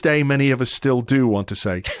 to this day, many of us still do want to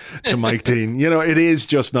say to Mike Dean. It is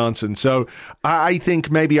just nonsense. So I think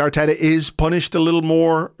maybe Arteta is punished a little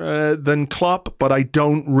more than Klopp, but I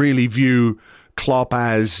don't really view Klopp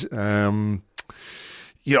as a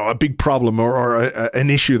big problem or an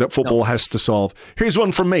issue that football has to solve. Here's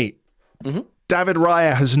one from me. Mm-hmm. David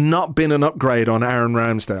Raya has not been an upgrade on Aaron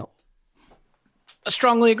Ramsdale. I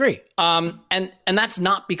strongly agree. And that's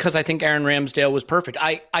not because I think Aaron Ramsdale was perfect.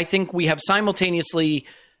 I think we have simultaneously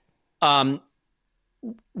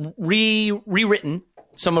rewritten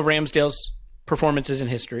some of Ramsdale's performances in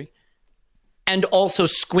history and also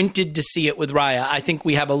squinted to see it with Raya. I think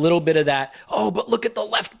we have a little bit of that, but look at the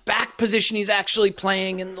left back position he's actually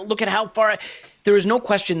playing and look at how far. There is no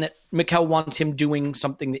question that Mikel wants him doing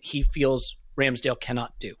something that he feels Ramsdale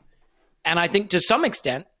cannot do. And I think to some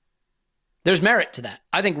extent, there's merit to that.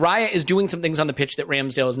 I think Raya is doing some things on the pitch that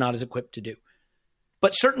Ramsdale is not as equipped to do.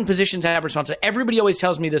 But certain positions have responsibility. Everybody always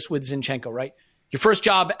tells me this with Zinchenko, right? Your first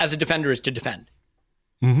job as a defender is to defend.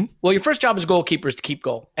 Mm-hmm. Well, your first job as a goalkeeper is to keep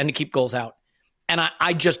goal and to keep goals out. And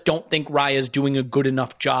I just don't think Raya is doing a good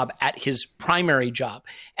enough job at his primary job.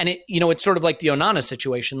 And it's sort of like the Onana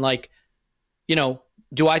situation. Like,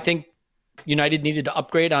 do I think United needed to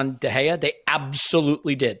upgrade on De Gea? They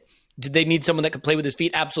absolutely did. Did they need someone that could play with his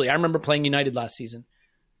feet? Absolutely. I remember playing United last season,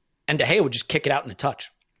 and De Gea would just kick it out in a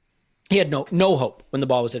touch. He had no hope when the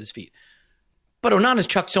ball was at his feet. But Onana's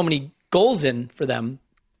chucked so many goals in for them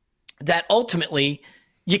that ultimately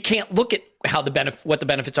you can't look at what the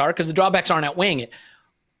benefits are because the drawbacks aren't outweighing it.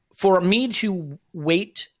 For me to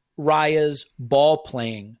weight Raya's ball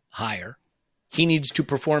playing higher, he needs to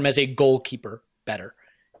perform as a goalkeeper better.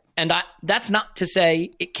 And that's not to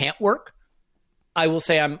say it can't work. I will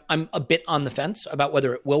say I'm a bit on the fence about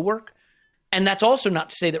whether it will work. And that's also not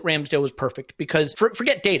to say that Ramsdale was perfect because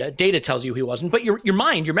forget data. Data tells you he wasn't, but your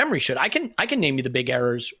mind, your memory should. I can name you the big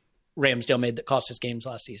errors Ramsdale made that cost us games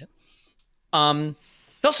last season.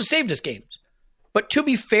 He also saved us games. But to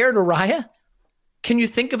be fair to Raya, can you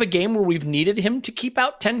think of a game where we've needed him to keep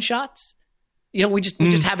out 10 shots? We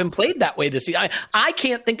just haven't played that way this season. I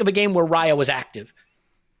can't think of a game where Raya was active.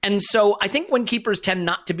 And so I think when keepers tend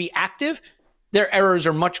not to be active, their errors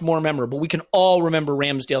are much more memorable. We can all remember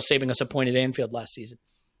Ramsdale saving us a point at Anfield last season.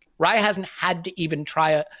 Raya hasn't had to even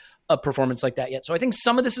try a performance like that yet. So I think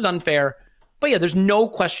some of this is unfair. But yeah, there's no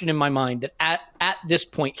question in my mind that at this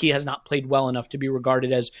point, he has not played well enough to be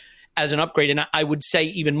regarded as an upgrade. And I would say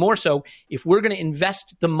even more so, if we're going to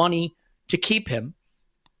invest the money to keep him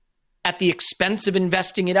at the expense of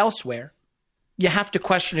investing it elsewhere, you have to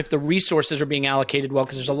question if the resources are being allocated well,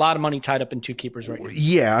 because there's a lot of money tied up in two keepers right now.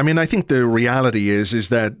 Yeah, I mean, I think the reality is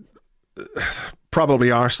that probably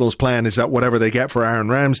Arsenal's plan is that whatever they get for Aaron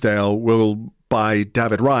Ramsdale will buy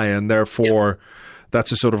David Raya, and therefore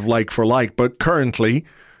that's a sort of like for like. But currently,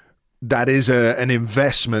 that is an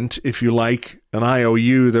investment, if you like, an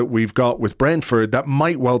IOU that we've got with Brentford that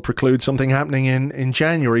might well preclude something happening in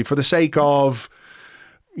January for the sake of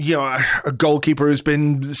a goalkeeper who's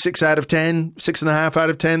been 6 out of 10, 6.5 out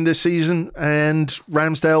of 10 this season, and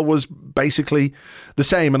Ramsdale was basically the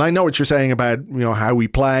same. And I know what you're saying about, how we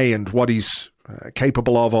play and what he's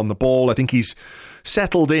capable of on the ball. I think he's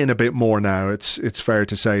settled in a bit more now. It's fair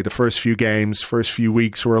to say the first few games, first few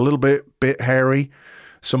weeks were a little bit hairy,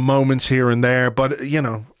 some moments here and there, but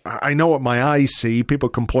I know what my eyes see. People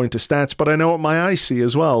can point to stats, but I know what my eyes see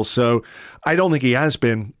as well. So I don't think he has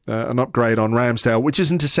been an upgrade on Ramsdale, which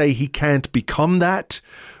isn't to say he can't become that.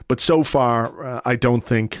 But so far, I don't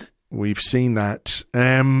think we've seen that.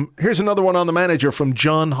 Here's another one on the manager from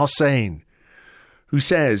John Hossein, who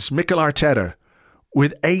says, Mikel Arteta,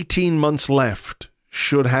 with 18 months left,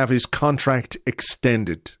 should have his contract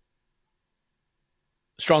extended.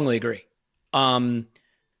 Strongly agree.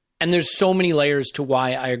 And there's so many layers to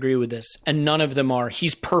why I agree with this. And none of them are,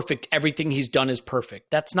 he's perfect. Everything he's done is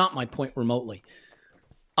perfect. That's not my point remotely.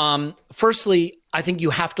 Firstly, I think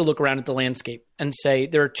you have to look around at the landscape and say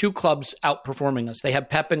there are two clubs outperforming us. They have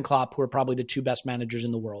Pep and Klopp, who are probably the two best managers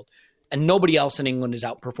in the world. And nobody else in England is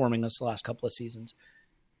outperforming us the last couple of seasons.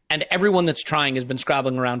 And everyone that's trying has been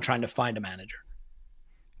scrabbling around trying to find a manager.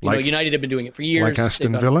 United have been doing it for years. Like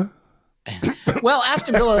Aston Villa? Well,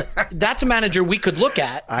 Aston Villa, that's a manager we could look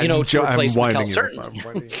at, to replace Mikel,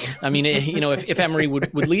 certainly. I mean, if Emery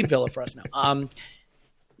would lead Villa for us now.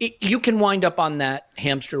 You can wind up on that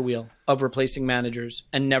hamster wheel of replacing managers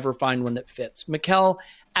and never find one that fits. Mikel,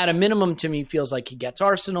 at a minimum, to me, feels like he gets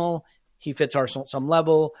Arsenal. He fits Arsenal at some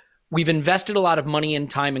level. We've invested a lot of money and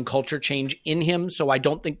time and culture change in him, so I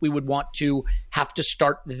don't think we would want to have to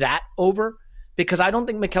start that over. Because I don't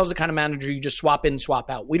think Mikel's the kind of manager you just swap in, swap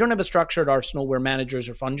out. We don't have a structure at Arsenal where managers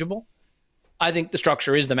are fungible. I think the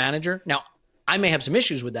structure is the manager. Now, I may have some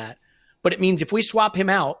issues with that, but it means if we swap him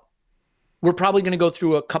out, we're probably going to go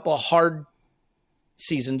through a couple of hard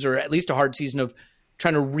seasons, or at least a hard season of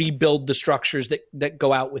trying to rebuild the structures that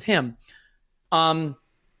go out with him. I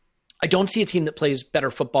don't see a team that plays better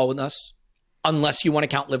football with us, unless you want to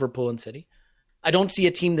count Liverpool and City. I don't see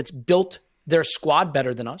a team that's built their squad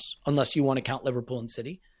better than us, unless you want to count Liverpool and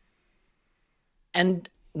City. And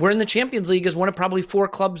we're in the Champions League as one of probably 4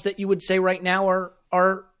 clubs that you would say right now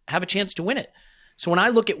are have a chance to win it. So when I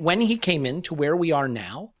look at when he came in to where we are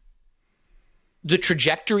now, the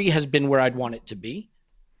trajectory has been where I'd want it to be.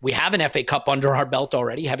 We have an FA Cup under our belt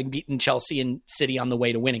already, having beaten Chelsea and City on the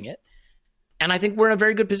way to winning it. And I think we're in a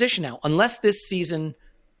very good position now, unless the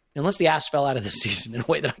ass fell out of this season in a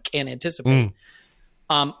way that I can't anticipate.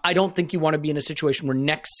 I don't think you want to be in a situation where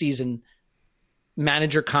next season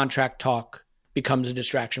manager contract talk becomes a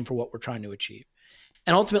distraction for what we're trying to achieve.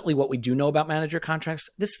 And ultimately what we do know about manager contracts,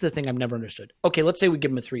 this is the thing I've never understood. Okay, let's say we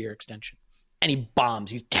give him a 3-year extension and he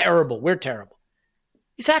bombs. He's terrible. We're terrible.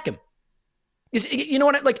 You sack him. You know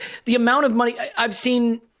what? Like the amount of money I've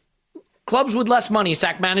seen clubs with less money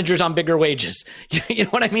sack managers on bigger wages. You know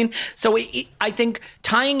what I mean? So I think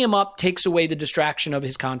tying him up takes away the distraction of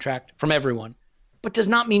his contract from everyone. But does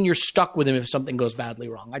not mean you're stuck with him if something goes badly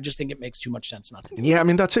wrong. I just think it makes too much sense not to do that. I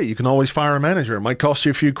mean, that's it. You can always fire a manager. It might cost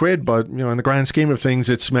you a few quid, but in the grand scheme of things,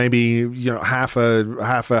 it's maybe half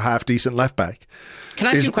decent left back. Can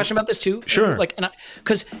I ask you a question about this too? Sure.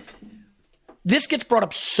 Because this gets brought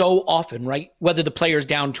up so often, right? Whether the player's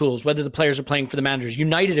down tools, whether the players are playing for the managers.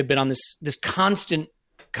 United have been on this constant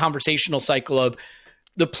conversational cycle of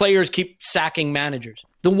the players keep sacking managers.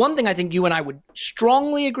 The one thing I think you and I would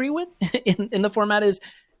strongly agree with in the format is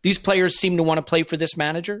these players seem to want to play for this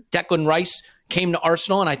manager. Declan Rice came to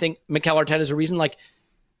Arsenal, and I think Mikel Arteta is a reason.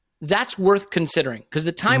 That's worth considering, because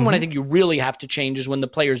the time when I think you really have to change is when the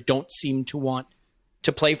players don't seem to want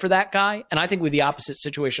to play for that guy. And I think with the opposite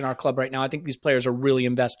situation in our club right now, I think these players are really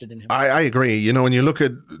invested in him. I agree. When you look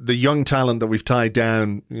at the young talent that we've tied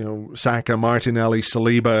down, Saka, Martinelli,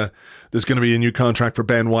 Saliba, there's going to be a new contract for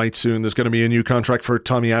Ben White soon. There's going to be a new contract for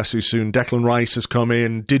Tomiyasu soon. Declan Rice has come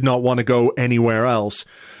in, did not want to go anywhere else.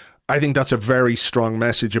 I think that's a very strong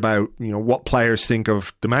message about, what players think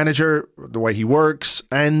of the manager, the way he works,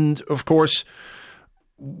 and of course,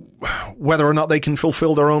 whether or not they can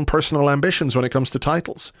fulfill their own personal ambitions when it comes to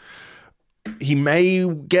titles. He may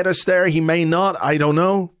get us there, he may not, I don't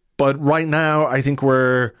know. But right now, I think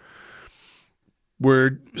we're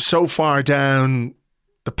so far down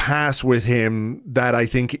the path with him that I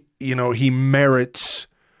think, he merits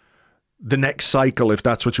the next cycle, if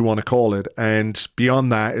that's what you want to call it. And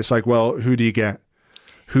beyond that, it's like, well, who do you get?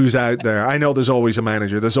 Who's out there? I know there's always a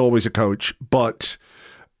manager, there's always a coach, but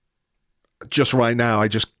just right now, I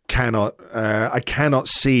just cannot. I cannot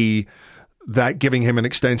see that giving him an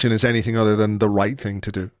extension is anything other than the right thing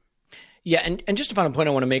to do. Yeah, and just a final point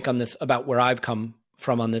I want to make on this about where I've come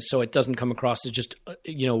from on this, so it doesn't come across as just,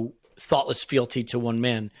 thoughtless fealty to one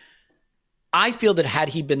man. I feel that had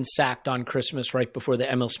he been sacked on Christmas right before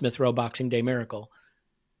the Emil Smith Rowe Boxing Day miracle,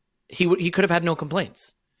 he could have had no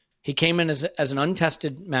complaints. He came in as an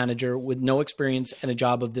untested manager with no experience and a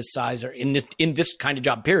job of this size, or in this kind of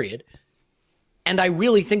job, period. And I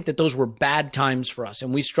really think that those were bad times for us,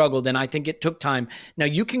 and we struggled, and I think it took time. Now,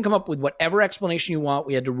 you can come up with whatever explanation you want.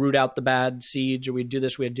 We had to root out the bad seeds, or we'd do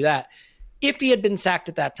this, we had to do that. If he had been sacked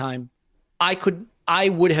at that time, I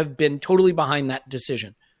would have been totally behind that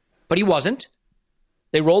decision. But he wasn't.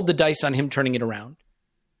 They rolled the dice on him turning it around.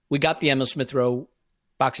 We got the Emil Smith Rowe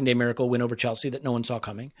Boxing Day miracle win over Chelsea that no one saw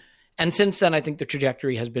coming. And since then, I think the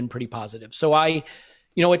trajectory has been pretty positive. So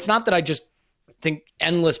it's not that I just think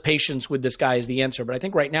endless patience with this guy is the answer, but I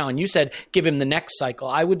think right now, and you said give him the next cycle,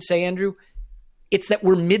 I would say, Andrew, it's that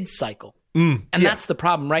we're mid-cycle. That's the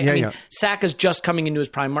problem, right? Yeah, Saka's just coming into his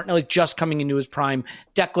prime. Martinelli's just coming into his prime.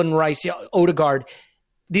 Declan Rice, Odegaard,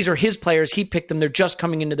 these are his players. He picked them. They're just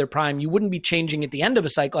coming into their prime. You wouldn't be changing at the end of a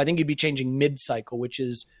cycle. I think you'd be changing mid-cycle, which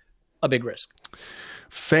is a big risk.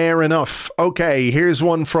 Fair enough. Okay, here's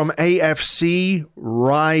one from AFC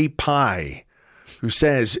Rai Pai, who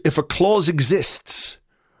says, if a clause exists,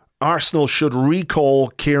 Arsenal should recall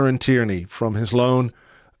Kieran Tierney from his loan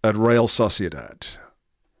at Real Sociedad.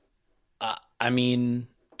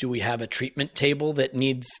 Do we have a treatment table that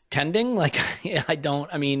needs tending? I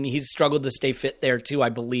don't. He's struggled to stay fit there too, I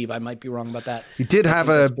believe. I might be wrong about that. He did have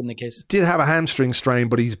that's been the case. Did have a hamstring strain,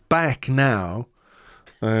 but he's back now.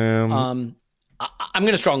 I'm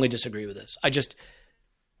going to strongly disagree with this.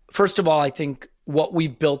 First of all, I think what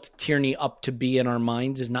we've built Tierney up to be in our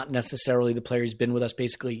minds is not necessarily the player he's been with us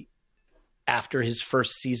basically after his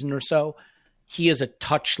first season or so. He is a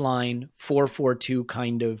touchline 4-4-2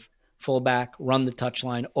 kind of fullback, run the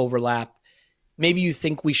touchline, overlap. Maybe you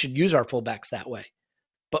think we should use our fullbacks that way,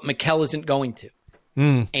 but Mikel isn't going to.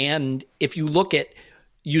 And if you look at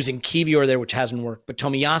using Kivior there, which hasn't worked, but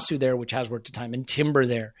Tomiyasu there, which has worked a time, and Timber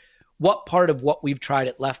there, what part of what we've tried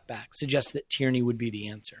at left back suggests that Tierney would be the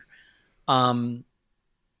answer? I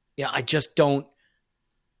just don't.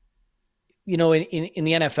 In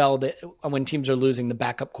the NFL, when teams are losing, the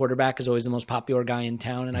backup quarterback is always the most popular guy in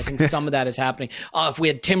town, and I think some of that is happening. If we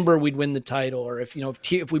had Timber, we'd win the title, or if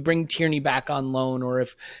we bring Tierney back on loan, or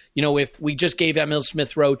if we just gave Emil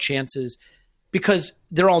Smith Rowe chances, because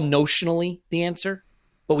they're all notionally the answer,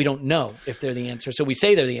 but we don't know if they're the answer. So we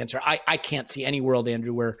say they're the answer. I can't see any world,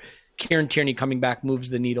 Andrew, where Kieran Tierney coming back moves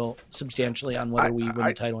the needle substantially on whether we win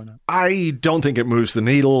the title or not. I don't think it moves the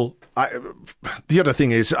needle. The other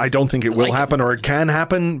thing is, I don't think it will happen, or it can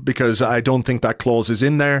happen, because I don't think that clause is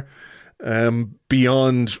in there.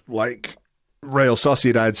 Beyond Real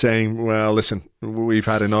Sociedad saying, well, listen, we've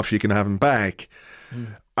had enough, you can have him back.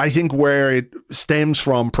 I think where it stems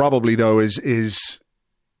from probably, though, is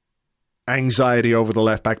anxiety over the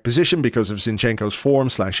left back position because of Zinchenko's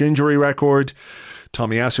form/injury record.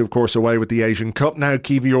 Tomiyasu, of course, away with the Asian Cup now.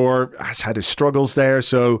 Kivior has had his struggles there,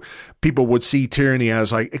 so people would see Tierney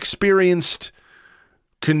as experienced,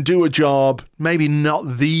 can do a job, maybe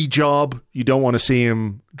not the job. You don't want to see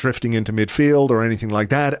him drifting into midfield or anything like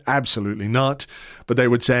that. Absolutely not. But they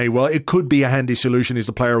would say, well, it could be a handy solution. He's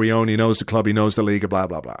a player we own. He knows the club. He knows the league, blah,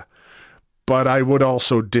 blah, blah. But I would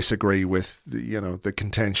also disagree with the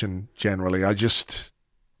contention generally. I just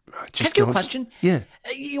Can I ask you a question? Yeah.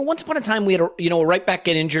 Once upon a time, we had a right back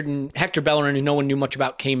get injured, and Hector Bellerin, who no one knew much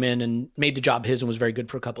about, came in and made the job his and was very good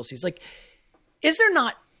for a couple of seasons. Is there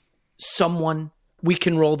not someone we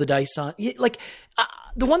can roll the dice on?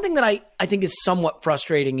 The one thing that I think is somewhat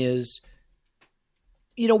frustrating is,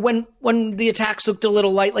 when the attacks looked a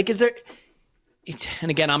little light, is there... And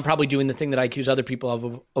again, I'm probably doing the thing that I accuse other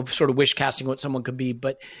people of sort of wish casting what someone could be.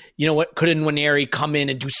 But couldn't Nwaneri come in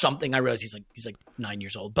and do something? I realize he's 9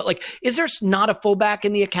 years old. But is there not a fullback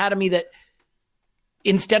in the academy that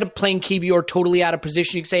instead of playing Kivior totally out of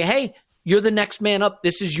position, you can say, hey, you're the next man up.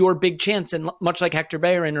 This is your big chance. And much like Hector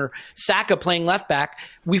Bellerin or Saka playing left back,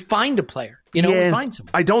 we find a player. We find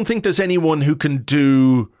someone. I don't think there's anyone who can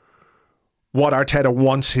do what Arteta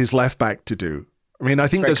wants his left back to do. I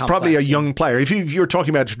think there's probably a young player. If you're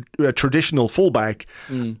talking about a traditional fullback,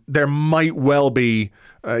 there might well be,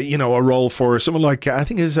 a role for someone like, I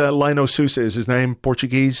think Lino Sousa is his name,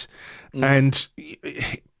 Portuguese. And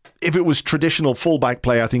if it was traditional fullback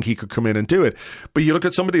play, I think he could come in and do it. But you look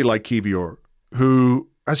at somebody like Kivior, who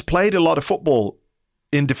has played a lot of football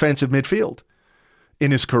in defensive midfield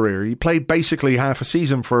in his career. He played basically half a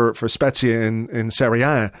season for Spezia in Serie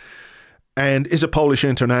A and is a Polish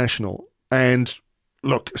international. And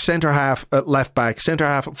look, centre half at left back, centre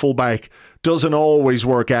half at full back doesn't always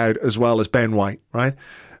work out as well as Ben White, right?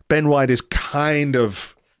 Ben White is kind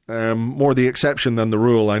of more the exception than the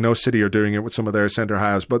rule. I know City are doing it with some of their centre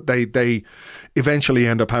halves, but they eventually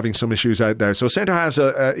end up having some issues out there. So centre halves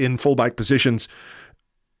in full back positions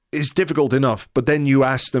is difficult enough, but then you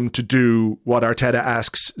ask them to do what Arteta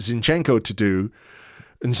asks Zinchenko to do,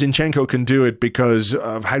 and Zinchenko can do it because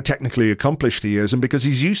of how technically accomplished he is and because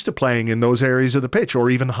he's used to playing in those areas of the pitch or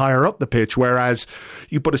even higher up the pitch, whereas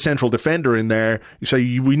you put a central defender in there, you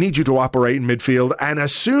say, we need you to operate in midfield, and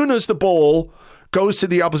as soon as the ball goes to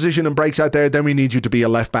the opposition and breaks out there, then we need you to be a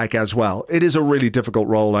left back as well. It is a really difficult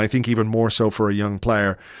role, I think even more so for a young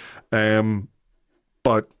player.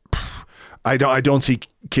 But I don't see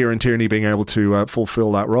Kieran Tierney being able to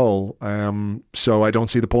fulfill that role. So I don't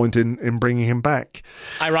see the point in bringing him back.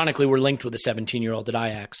 Ironically, we're linked with a 17-year-old at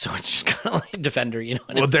Ajax, so it's just kind of like a defender, you know.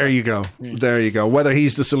 Well, there you go. There you go. Whether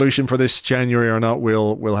he's the solution for this January or not,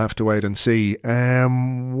 we'll have to wait and see.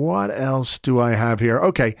 What else do I have here?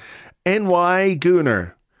 Okay. NY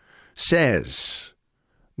Gooner says,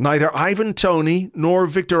 neither Ivan Toney nor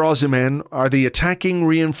Victor Osimhen are the attacking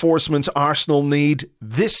reinforcements Arsenal need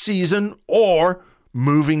this season or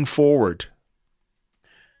moving forward.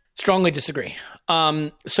 Strongly disagree.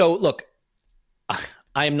 So look,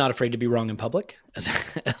 I am not afraid to be wrong in public,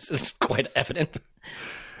 as is quite evident.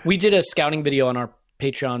 We did a scouting video on our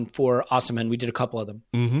Patreon for Osimhen. We did a couple of them.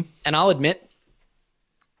 Mm-hmm. And I'll admit,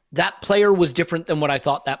 that player was different than what I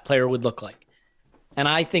thought that player would look like. And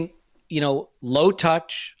I think, low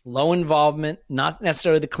touch, low involvement, not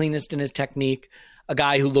necessarily the cleanest in his technique, a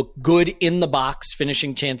guy who looked good in the box,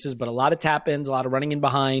 finishing chances, but a lot of tap-ins, a lot of running in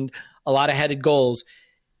behind, a lot of headed goals.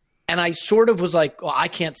 And I sort of was like, I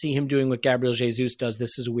can't see him doing what Gabriel Jesus does.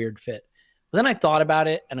 This is a weird fit. But then I thought about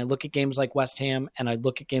it, and I look at games like West Ham, and I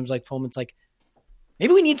look at games like Fulham. It's like,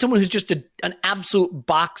 maybe we need someone who's just an absolute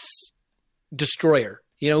box destroyer.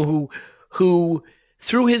 Who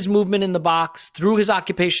through his movement in the box, through his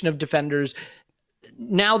occupation of defenders,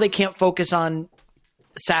 now they can't focus on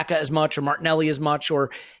Saka as much or Martinelli as much,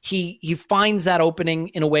 or he finds that opening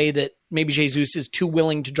in a way that maybe Jesus is too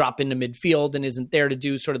willing to drop into midfield and isn't there to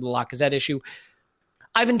do sort of the Lacazette issue.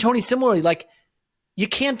 Ivan Toney, similarly, you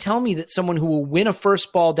can't tell me that someone who will win a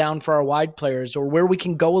first ball down for our wide players or where we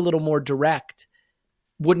can go a little more direct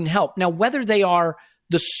wouldn't help. Now, whether they are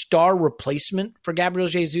the star replacement for Gabriel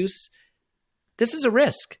Jesus, this is a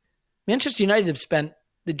risk. Manchester United have spent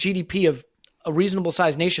the GDP of a reasonable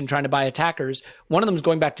sized nation trying to buy attackers. One of them is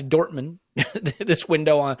going back to Dortmund this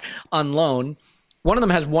window on loan. One of them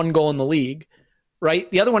has one goal in the league,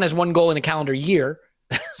 right? The other one has one goal in a calendar year.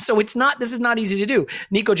 So this is not easy to do.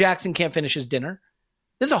 Nico Jackson can't finish his dinner.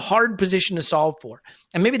 This is a hard position to solve for.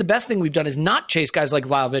 And maybe the best thing we've done is not chase guys like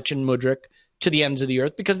Vlahovic and Mudryk to the ends of the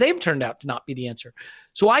earth because they've turned out to not be the answer.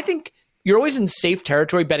 So I think you're always in safe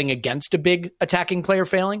territory betting against a big attacking player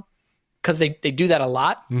failing because they do that a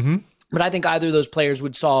lot. Mm-hmm. But I think either of those players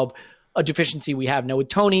would solve a deficiency we have. Now with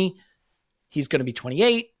Toney, he's going to be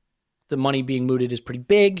 28. The money being mooted is pretty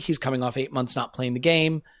big. He's coming off 8 months not playing the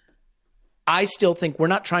game. I still think we're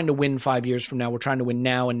not trying to win 5 years from now. We're trying to win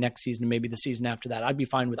now and next season and maybe the season after that. I'd be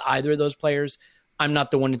fine with either of those players. I'm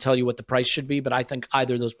not the one to tell you what the price should be, but I think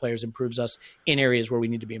either of those players improves us in areas where we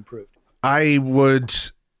need to be improved. I would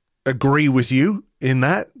agree with you in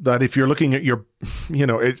that if you're looking at your,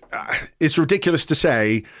 it's ridiculous to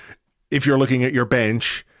say if you're looking at your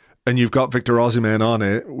bench and you've got Victor Osimhen on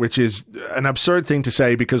it, which is an absurd thing to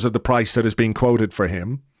say because of the price that is being quoted for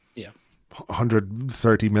him. Yeah.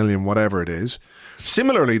 130 million, whatever it is.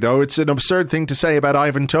 Similarly, though, it's an absurd thing to say about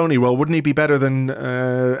Ivan Toney. Well, wouldn't he be better than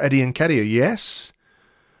Eddie Nketiah?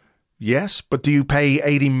 Yes, but do you pay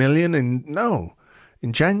 80 million? No.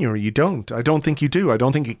 In January, you don't. I don't think you do. I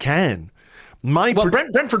don't think you can.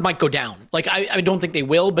 Brentford might go down. I don't think they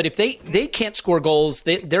will, but if they can't score goals,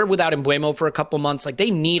 they're without Mbeumo for a couple months.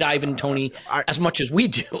 They need Ivan Toney as much as we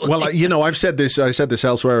do. Well, I've said this. I said this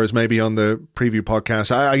elsewhere, as maybe on the preview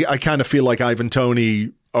podcast. I kind of feel like Ivan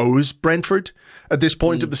Toney owes Brentford at this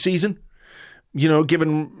point of the season.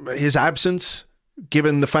 Given his absence,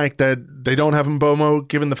 given the fact that they don't have Mbeumo,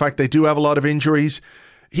 given the fact they do have a lot of injuries.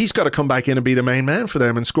 He's got to come back in and be the main man for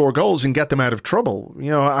them and score goals and get them out of trouble.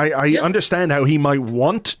 I understand how he might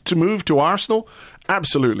want to move to Arsenal.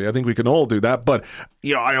 Absolutely. I think we can all do that. But,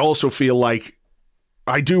 I also feel like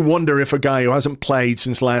I do wonder if a guy who hasn't played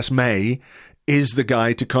since last May is the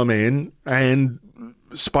guy to come in and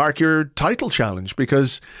spark your title challenge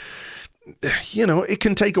because it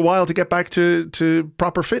can take a while to get back to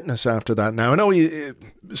proper fitness after that now. I know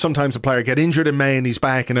sometimes a player get injured in May and he's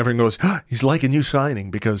back and everyone goes, he's like a new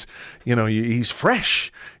signing because, he's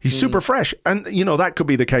fresh. He's super fresh. And, that could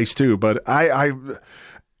be the case too. But I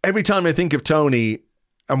every time I think of Tony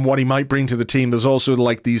and what he might bring to the team, there's also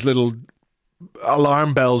like these little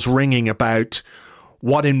alarm bells ringing about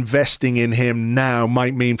what investing in him now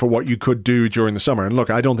might mean for what you could do during the summer. And look,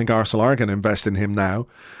 I don't think Arsenal are going to invest in him now.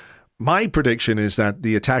 My prediction is that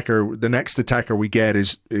the next attacker we get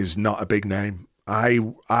is not a big name. I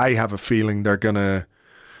have a feeling they're going to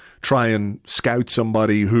try and scout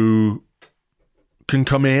somebody who can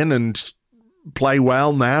come in and play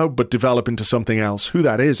well now, but develop into something else. Who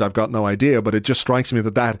that is, I've got no idea, but it just strikes me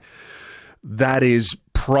that is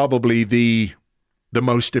probably the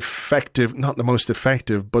most effective, not the most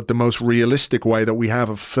effective, but the most realistic way that we have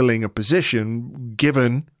of filling a position,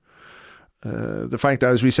 given the fact that,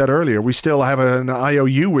 as we said earlier, we still have an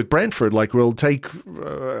IOU with Brentford. Like, we'll take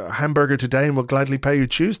a hamburger today and we'll gladly pay you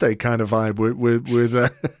Tuesday kind of vibe with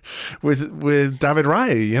David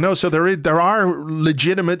Raya. So there are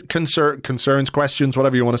legitimate concerns, questions,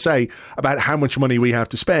 whatever you want to say, about how much money we have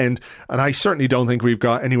to spend. And I certainly don't think we've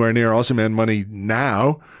got anywhere near Osimhen money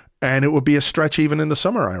now. And it would be a stretch even in the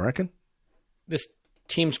summer, I reckon. This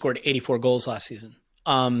team scored 84 goals last season.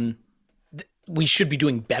 We should be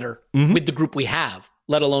doing better with the group we have,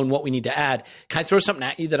 let alone what we need to add. Can I throw something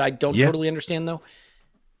at you that I don't totally understand, though?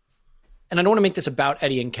 And I don't want to make this about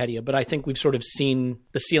Eddie Nketiah, but I think we've sort of seen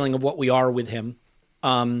the ceiling of what we are with him.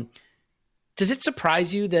 Does it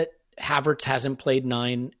surprise you that Havertz hasn't played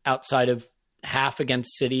 9 outside of half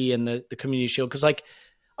against City and the Community Shield? Because,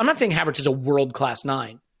 I'm not saying Havertz is a world-class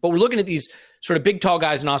 9, but we're looking at these sort of big, tall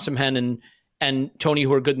guys in Osimhen and Tony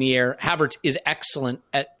who are good in the air. Havertz is excellent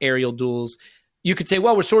at aerial duels. You could say,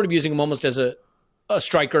 well, we're sort of using him almost as a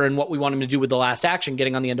striker and what we want him to do with the last action,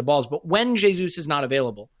 getting on the end of balls. But when Jesus is not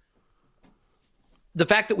available, the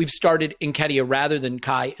fact that we've started Nketiah rather than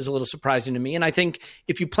Kai is a little surprising to me. And I think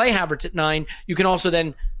if you play Havertz at 9, you can also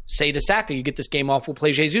then say to Saka, you get this game off, we'll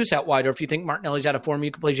play Jesus out wide. Or if you think Martinelli's out of form, you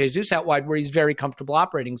can play Jesus out wide where he's very comfortable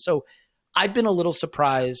operating. So I've been a little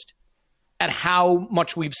surprised at how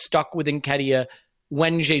much we've stuck with Nketiah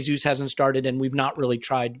when Jesus hasn't started and we've not really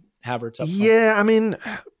tried Havertz up front. Yeah, I mean,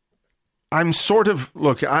 I'm sort of,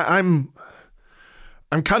 look, I'm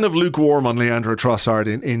kind of lukewarm on Leandro Trossard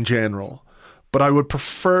in general, but I would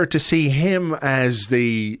prefer to see him as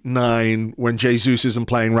the 9 when Jesus isn't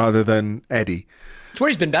playing rather than Eddie. It's where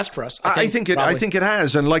he's been best for us. I think it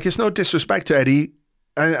has, and it's no disrespect to Eddie,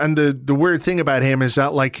 and the weird thing about him is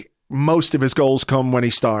that most of his goals come when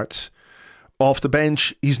he starts. Off the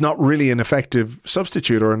bench, he's not really an effective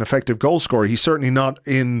substitute or an effective goal scorer. He's certainly not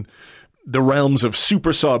in the realms of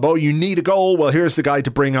super sub. Oh, you need a goal? Well, here's the guy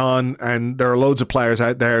to bring on. And there are loads of players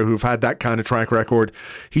out there who've had that kind of track record.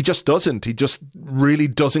 He just doesn't. He just really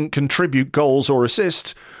doesn't contribute goals or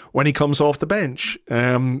assists when he comes off the bench.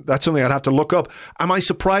 That's something I'd have to look up. Am I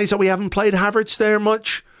surprised that we haven't played Havertz there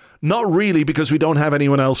much? Not really, because we don't have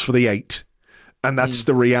anyone else for the 8. And that's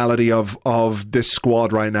the reality of this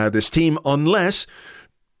squad right now, this team, unless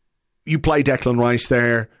you play Declan Rice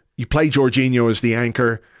there, you play Jorginho as the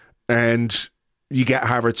anchor, and you get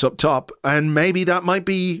Havertz up top. And maybe that might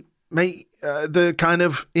be the kind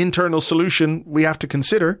of internal solution we have to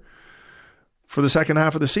consider for the second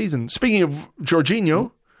half of the season. Speaking of Jorginho,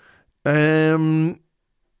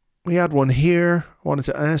 we had one here. I wanted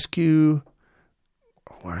to ask you,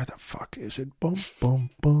 where the fuck is it? Boom,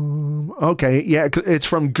 boom, boom. Okay, yeah, it's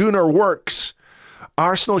from Gunnar Works.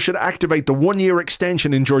 Arsenal should activate the 1-year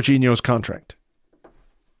extension in Jorginho's contract.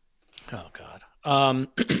 Oh, God.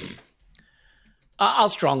 I'll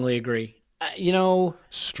strongly agree.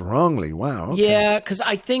 Strongly? Wow. Okay. Yeah, because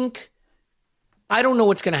I don't know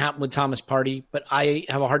what's going to happen with Thomas Partey, but I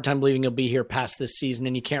have a hard time believing he'll be here past this season,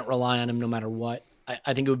 and you can't rely on him no matter what.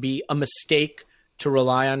 I think it would be a mistake to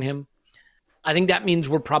rely on him. I think that means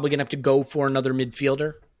we're probably going to have to go for another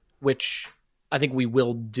midfielder, which I think we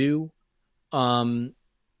will do.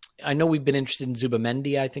 I know we've been interested in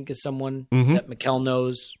Zubamendi, I think, is someone that Mikel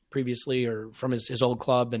knows previously or from his old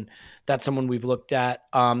club, and that's someone we've looked at.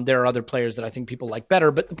 There are other players that I think people like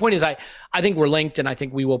better, but the point is I think we're linked, and I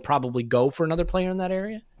think we will probably go for another player in that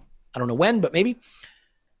area. I don't know when, but maybe.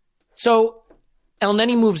 So El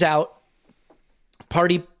Neni moves out.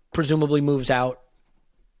 Partey presumably moves out.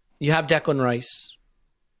 You have Declan Rice.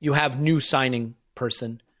 You have new signing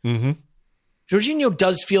person. Jorginho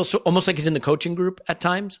does feel so almost like he's in the coaching group at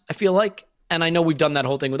times, I feel like. And I know we've done that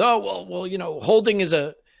whole thing with, Holding is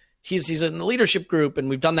he's in the leadership group, and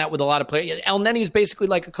we've done that with a lot of players. El Neni is basically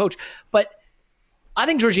like a coach. But I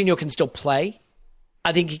think Jorginho can still play.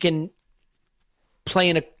 I think he can play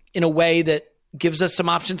in a way that gives us some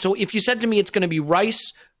options. So if you said to me it's going to be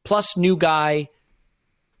Rice plus new guy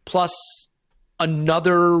plus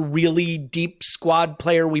another really deep squad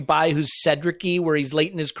player we buy who's Cedric-y, where he's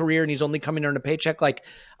late in his career and he's only coming in on a paycheck, like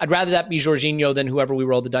I'd rather that be Jorginho than whoever we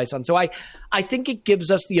roll the dice on. So I think it gives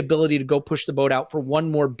us the ability to go push the boat out for one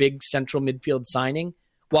more big central midfield signing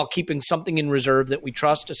while keeping something in reserve that we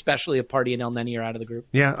trust, especially if Partey and El Neni are out of the group.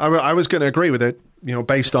 Yeah, I was going to agree with it,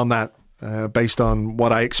 based on that. Based on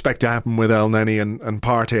what I expect to happen with El Neni and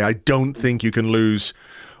Partey, I don't think you can lose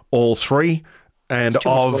all three. And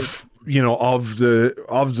of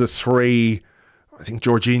the three, I think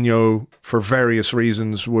Jorginho, for various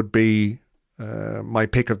reasons, would be my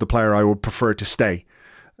pick of the player I would prefer to stay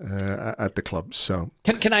at the club. So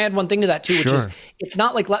can I add one thing to that too, which is it's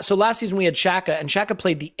not like so last season we had Xhaka, and Xhaka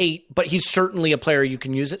played the 8, but he's certainly a player you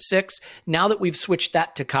can use at 6. Now that we've switched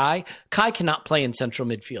that to Kai cannot play in central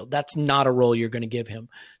midfield. That's not a role you're going to give him.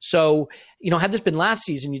 So, had this been last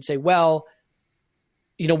season, you'd say, well,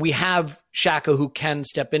 we have Xhaka who can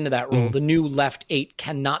step into that role. The new left 8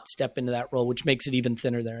 cannot step into that role, which makes it even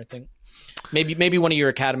thinner there, I think. Maybe one of your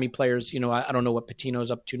academy players, I don't know what Patino's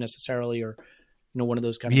up to necessarily, or one of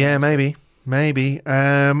those kind of guys. Maybe.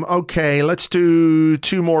 Okay, let's do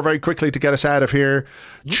 2 more very quickly to get us out of here.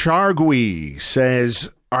 Chargui says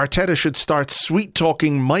Arteta should start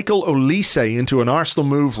sweet-talking Michael Olise into an Arsenal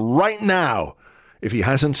move right now if he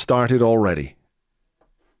hasn't started already.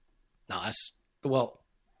 No,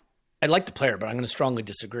 I like the player, but I'm going to strongly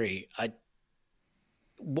disagree.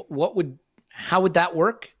 How would that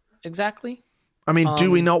work exactly? I mean,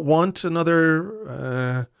 do we not want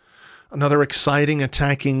another exciting,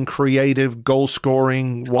 attacking, creative,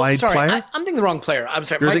 goal-scoring, wide player? I'm thinking the wrong player. I'm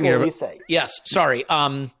sorry, You're Michael Olise. Yes, sorry.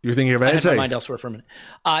 You're thinking of Eze? I had my mind elsewhere for a minute.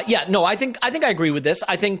 I think I agree with this.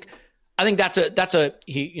 I think that's a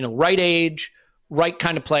right age, right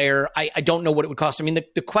kind of player. I don't know what it would cost. I mean,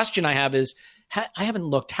 the question I have is, I haven't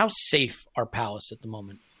looked. How safe are Palace at the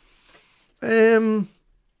moment?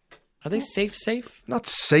 Are they safe? Not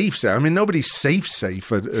safe. I mean, nobody's safe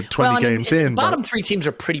at 20 games in. The bottom 3 teams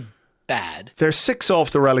are pretty bad. They're 6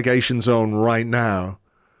 off the relegation zone right now.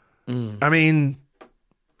 I mean,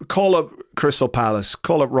 call up Crystal Palace,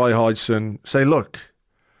 call up Roy Hodgson, say, look,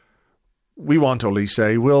 we want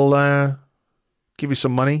Olise. We'll give you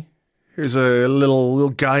some money. Here's a little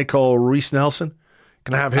guy called Reece Nelson.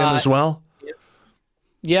 Can I have him as well?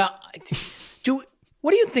 Yeah.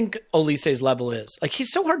 What do you think Olise's level is? Like,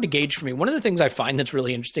 he's so hard to gauge for me. One of the things I find that's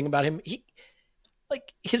really interesting about him,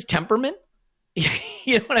 his temperament.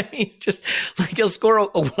 You know what I mean? He's just like, he'll score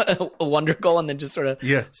a wonder goal and then just sort of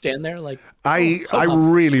stand there. Like, I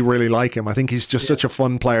really, really like him. I think he's just such a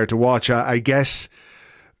fun player to watch. I guess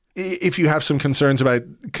if you have some concerns about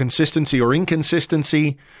consistency or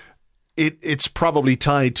inconsistency, it's probably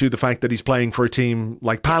tied to the fact that he's playing for a team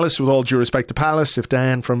like Palace, with all due respect to Palace. If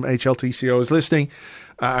Dan from HLTCO is listening,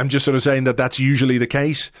 I'm just sort of saying that that's usually the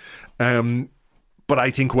case. But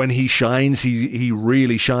I think when he shines, he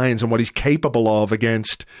really shines, and what he's capable of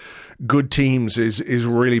against good teams is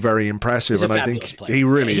really very impressive. He's a and I think player. he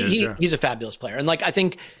really is. He's a fabulous player. And I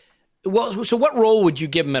think, so what role would you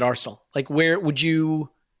give him at Arsenal? Like, where would you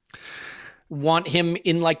want him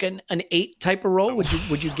in, an 8 type of role?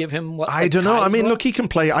 Would you give him what? I don't know. I mean, look, he can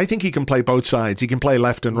play. I think he can play both sides. He can play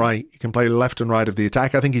left and right. He can play left and right of the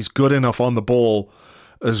attack. I think he's good enough on the ball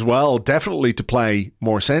as well, definitely to play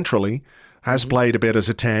more centrally. Has played a bit as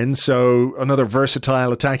a 10, so another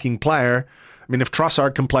versatile attacking player. I mean, if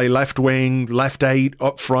Trossard can play left wing, left 8,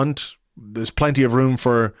 up front, there's plenty of room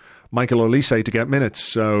for Michael Olise to get minutes.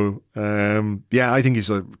 So, I think he's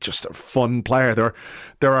just a fun player.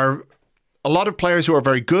 There are a lot of players who are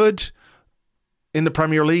very good in the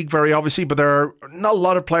Premier League, very obviously, but there are not a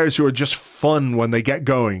lot of players who are just fun when they get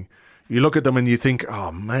going. You look at them and you think,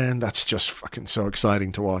 oh man, that's just fucking so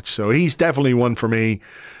exciting to watch. So he's definitely one for me.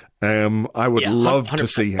 I would love 100%. To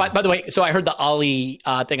see him. By the way, so I heard the Ollie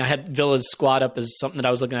thing. I had Villa's squad up as something that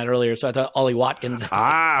I was looking at earlier. So I thought Ollie Watkins.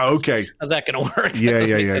 Okay. How's that going to work? Yeah.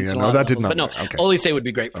 No, that did not. But no, okay. Olise would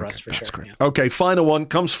be great for us for that's sure. Great. Yeah. Okay, final one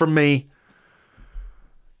comes from me.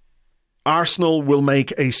 Arsenal will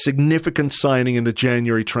make a significant signing in the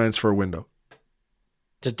January transfer window.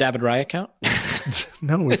 Does David Raya count?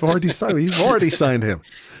 No, we've already signed him.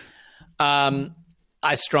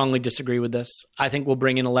 I strongly disagree with this. I think we'll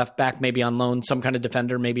bring in a left back, maybe on loan, some kind of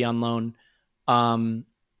defender, maybe on loan.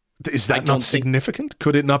 Is that not significant?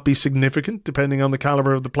 Could it not be significant depending on the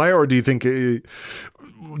caliber of the player? Or do you think the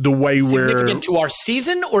way significant to our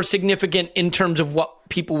season, or significant in terms of what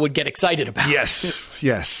people would get excited about?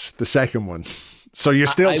 Yes, the second one. So you're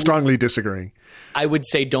still strongly disagreeing. I would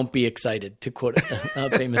say don't be excited, to quote a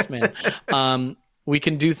famous man. We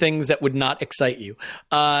can do things that would not excite you.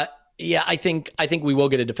 Yeah, I think we will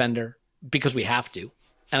get a defender because we have to.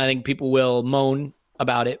 And I think people will moan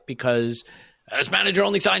about it because this manager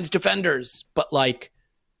only signs defenders. But like,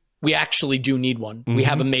 we actually do need one. Mm-hmm. We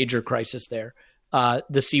have a major crisis there.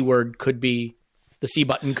 The C word could be, the C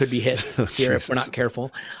button could be hit here if we're not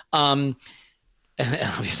careful. And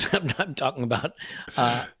obviously, I'm talking about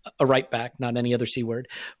a right back, not any other C word.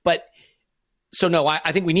 But so, no,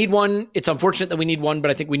 I think we need one. It's unfortunate that we need one, but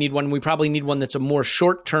I think we need one. We probably need one that's a more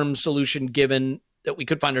short-term solution, given that we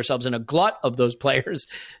could find ourselves in a glut of those players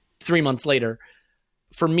 3 months later.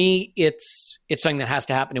 For me, it's something that has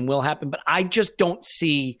to happen and will happen. But I just don't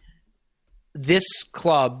see this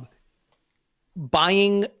club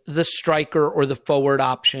buying the striker or the forward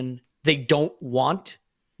option they don't want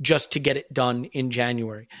just to get it done in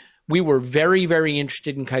January. We were very, very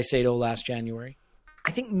interested in Caicedo last January.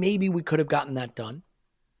 I think maybe we could have gotten that done,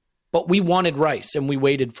 but we wanted Rice and we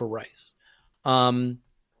waited for Rice. And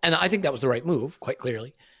I think that was the right move, quite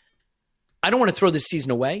clearly. I don't want to throw this season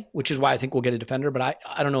away, which is why I think we'll get a defender, but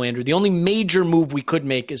I don't know, Andrew. The only major move we could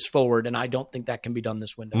make is forward, and I don't think that can be done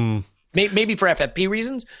this window. Maybe for FFP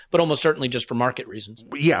reasons, but almost certainly just for market reasons.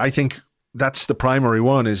 Yeah, I think that's the primary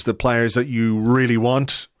one, is the players that you really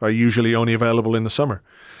want are usually only available in the summer.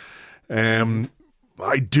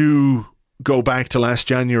 I do go back to last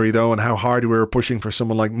January, though, and how hard we were pushing for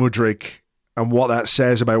someone like Mudryk and what that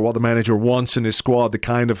says about what the manager wants in his squad, the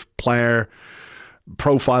kind of player,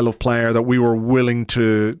 profile of player that we were willing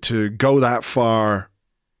to go that far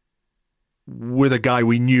with a guy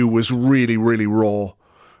we knew was really, really raw,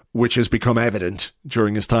 which has become evident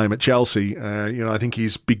during his time at Chelsea. I think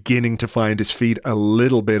he's beginning to find his feet a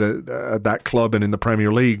little bit at that club and in the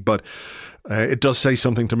Premier League, but it does say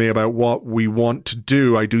something to me about what we want to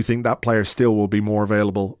do. I do think that player still will be more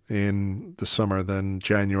available in the summer than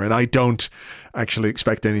January. And I don't actually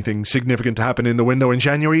expect anything significant to happen in the window in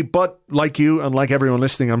January. But like you and like everyone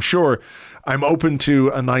listening, I'm sure I'm open to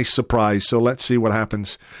a nice surprise. So let's see what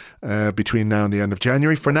happens between now and the end of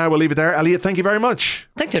January. For now, we'll leave it there. Elliot, thank you very much.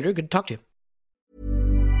 Thanks, Andrew. Good to talk to you.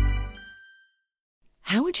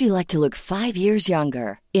 How would you like to look 5 years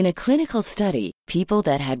younger? In a clinical study, people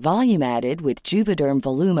that had volume added with Juvederm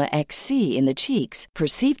Voluma XC in the cheeks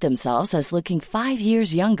perceived themselves as looking 5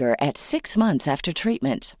 years younger at 6 months after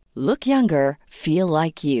treatment. Look younger, feel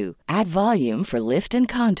like you. Add volume for lift and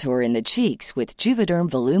contour in the cheeks with Juvederm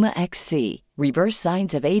Voluma XC. Reverse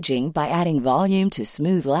signs of aging by adding volume to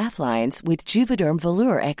smooth laugh lines with Juvederm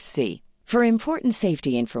Volure XC. For important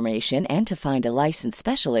safety information and to find a licensed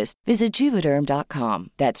specialist, visit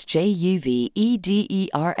Juvederm.com. That's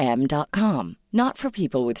JUVEDERM.com. Not for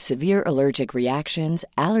people with severe allergic reactions,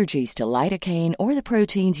 allergies to lidocaine, or the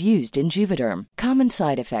proteins used in Juvederm. Common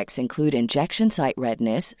side effects include injection site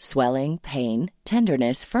redness, swelling, pain,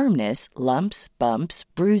 tenderness, firmness, lumps, bumps,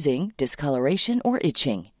 bruising, discoloration, or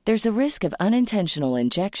itching. There's a risk of unintentional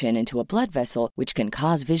injection into a blood vessel, which can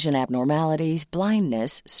cause vision abnormalities,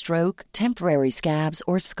 blindness, stroke, temporary scabs,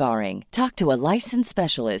 or scarring. Talk to a licensed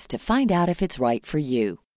specialist to find out if it's right for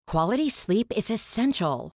you. Quality sleep is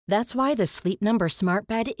essential. That's why the Sleep Number Smart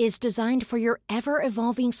Bed is designed for your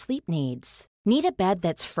ever-evolving sleep needs. Need a bed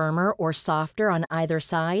that's firmer or softer on either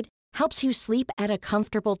side? Helps you sleep at a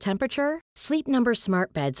comfortable temperature? Sleep Number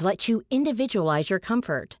Smart Beds let you individualize your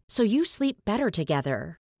comfort, so you sleep better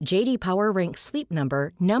together. J.D. Power ranks Sleep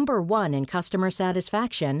Number number 1 in customer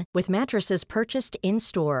satisfaction with mattresses purchased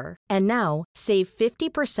in-store. And now, save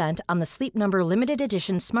 50% on the Sleep Number Limited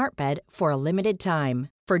Edition Smart Bed for a limited time.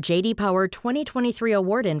 For J.D. Power 2023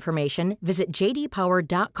 award information, visit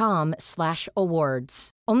jdpower.com/awards.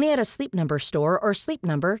 Only at a Sleep Number store or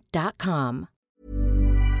sleepnumber.com.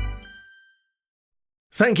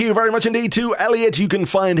 Thank you very much indeed to Elliot. You can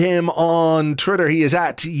find him on Twitter. He is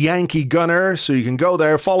at Yankee Gunner. So you can go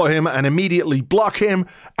there, follow him, and immediately block him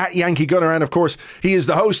at Yankee Gunner. And of course, he is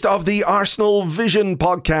the host of the Arsenal Vision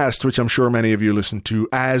podcast, which I'm sure many of you listen to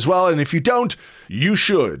as well. And if you don't, you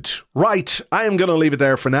should. Right, I am going to leave it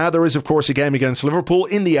there for now. There is, of course, a game against Liverpool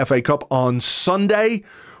in the FA Cup on Sunday.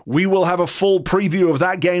 We will have a full preview of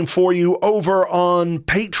that game for you over on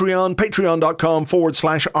Patreon,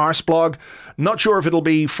 patreon.com/Arsblog. Not sure if it'll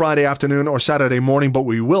be Friday afternoon or Saturday morning, but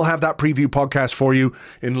we will have that preview podcast for you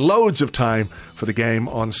in loads of time for the game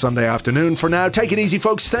on Sunday afternoon. For now, take it easy,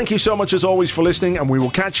 folks. Thank you so much as always for listening, and we will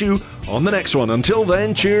catch you on the next one. Until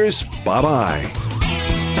then, cheers. Bye-bye.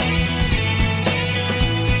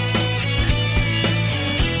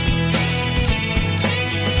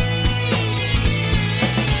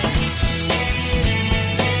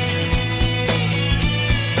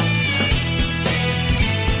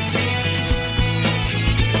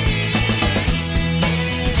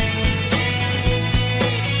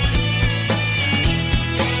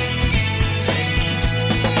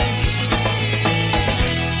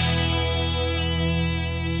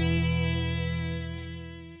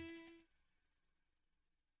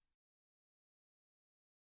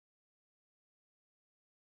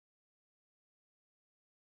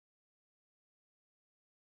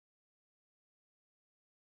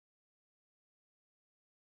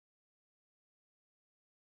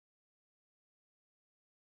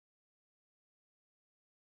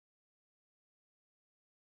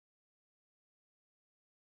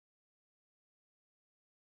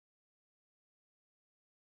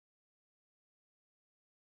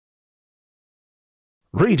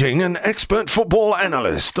 Reading an expert football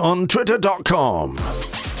analyst on Twitter.com.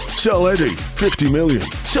 Sell Eddie, 50 million.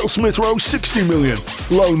 Sell Smith Rowe, 60 million.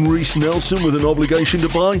 Loan Reece Nelson with an obligation to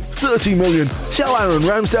buy, 30 million. Sell Aaron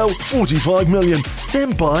Ramsdale, 45 million. Then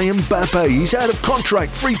buy Mbappe, he's out of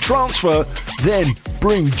contract, free transfer. Then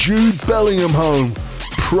bring Jude Bellingham home.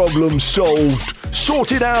 Problem solved.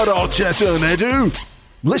 Sort it out, Arteta and Edu.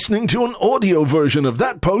 Listening to an audio version of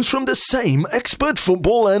that post from the same expert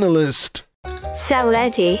football analyst. Sell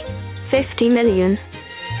Eddie, 50 million.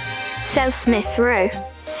 Sell Smith Rowe,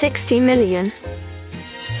 60 million.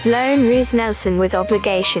 Loan Reece Nelson with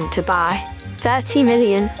obligation to buy, 30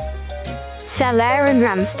 million. Sell Aaron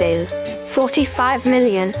Ramsdale, 45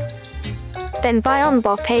 million. Then buy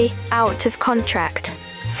Mbappe, out of contract,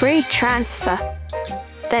 free transfer.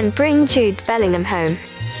 Then bring Jude Bellingham home.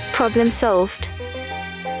 Problem solved.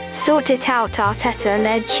 Sort it out, Arteta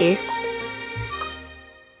and Edu.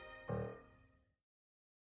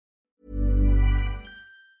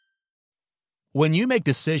 When you make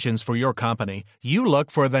decisions for your company, you look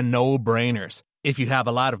for the no-brainers. If you have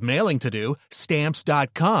a lot of mailing to do,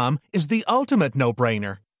 Stamps.com is the ultimate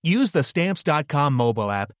no-brainer. Use the Stamps.com mobile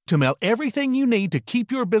app to mail everything you need to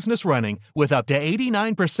keep your business running with up to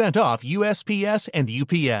 89% off USPS and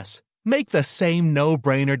UPS. Make the same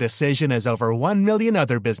no-brainer decision as over 1 million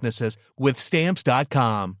other businesses with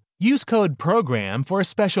Stamps.com. Use code PROGRAM for a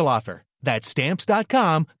special offer. That's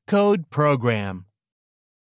Stamps.com, code PROGRAM.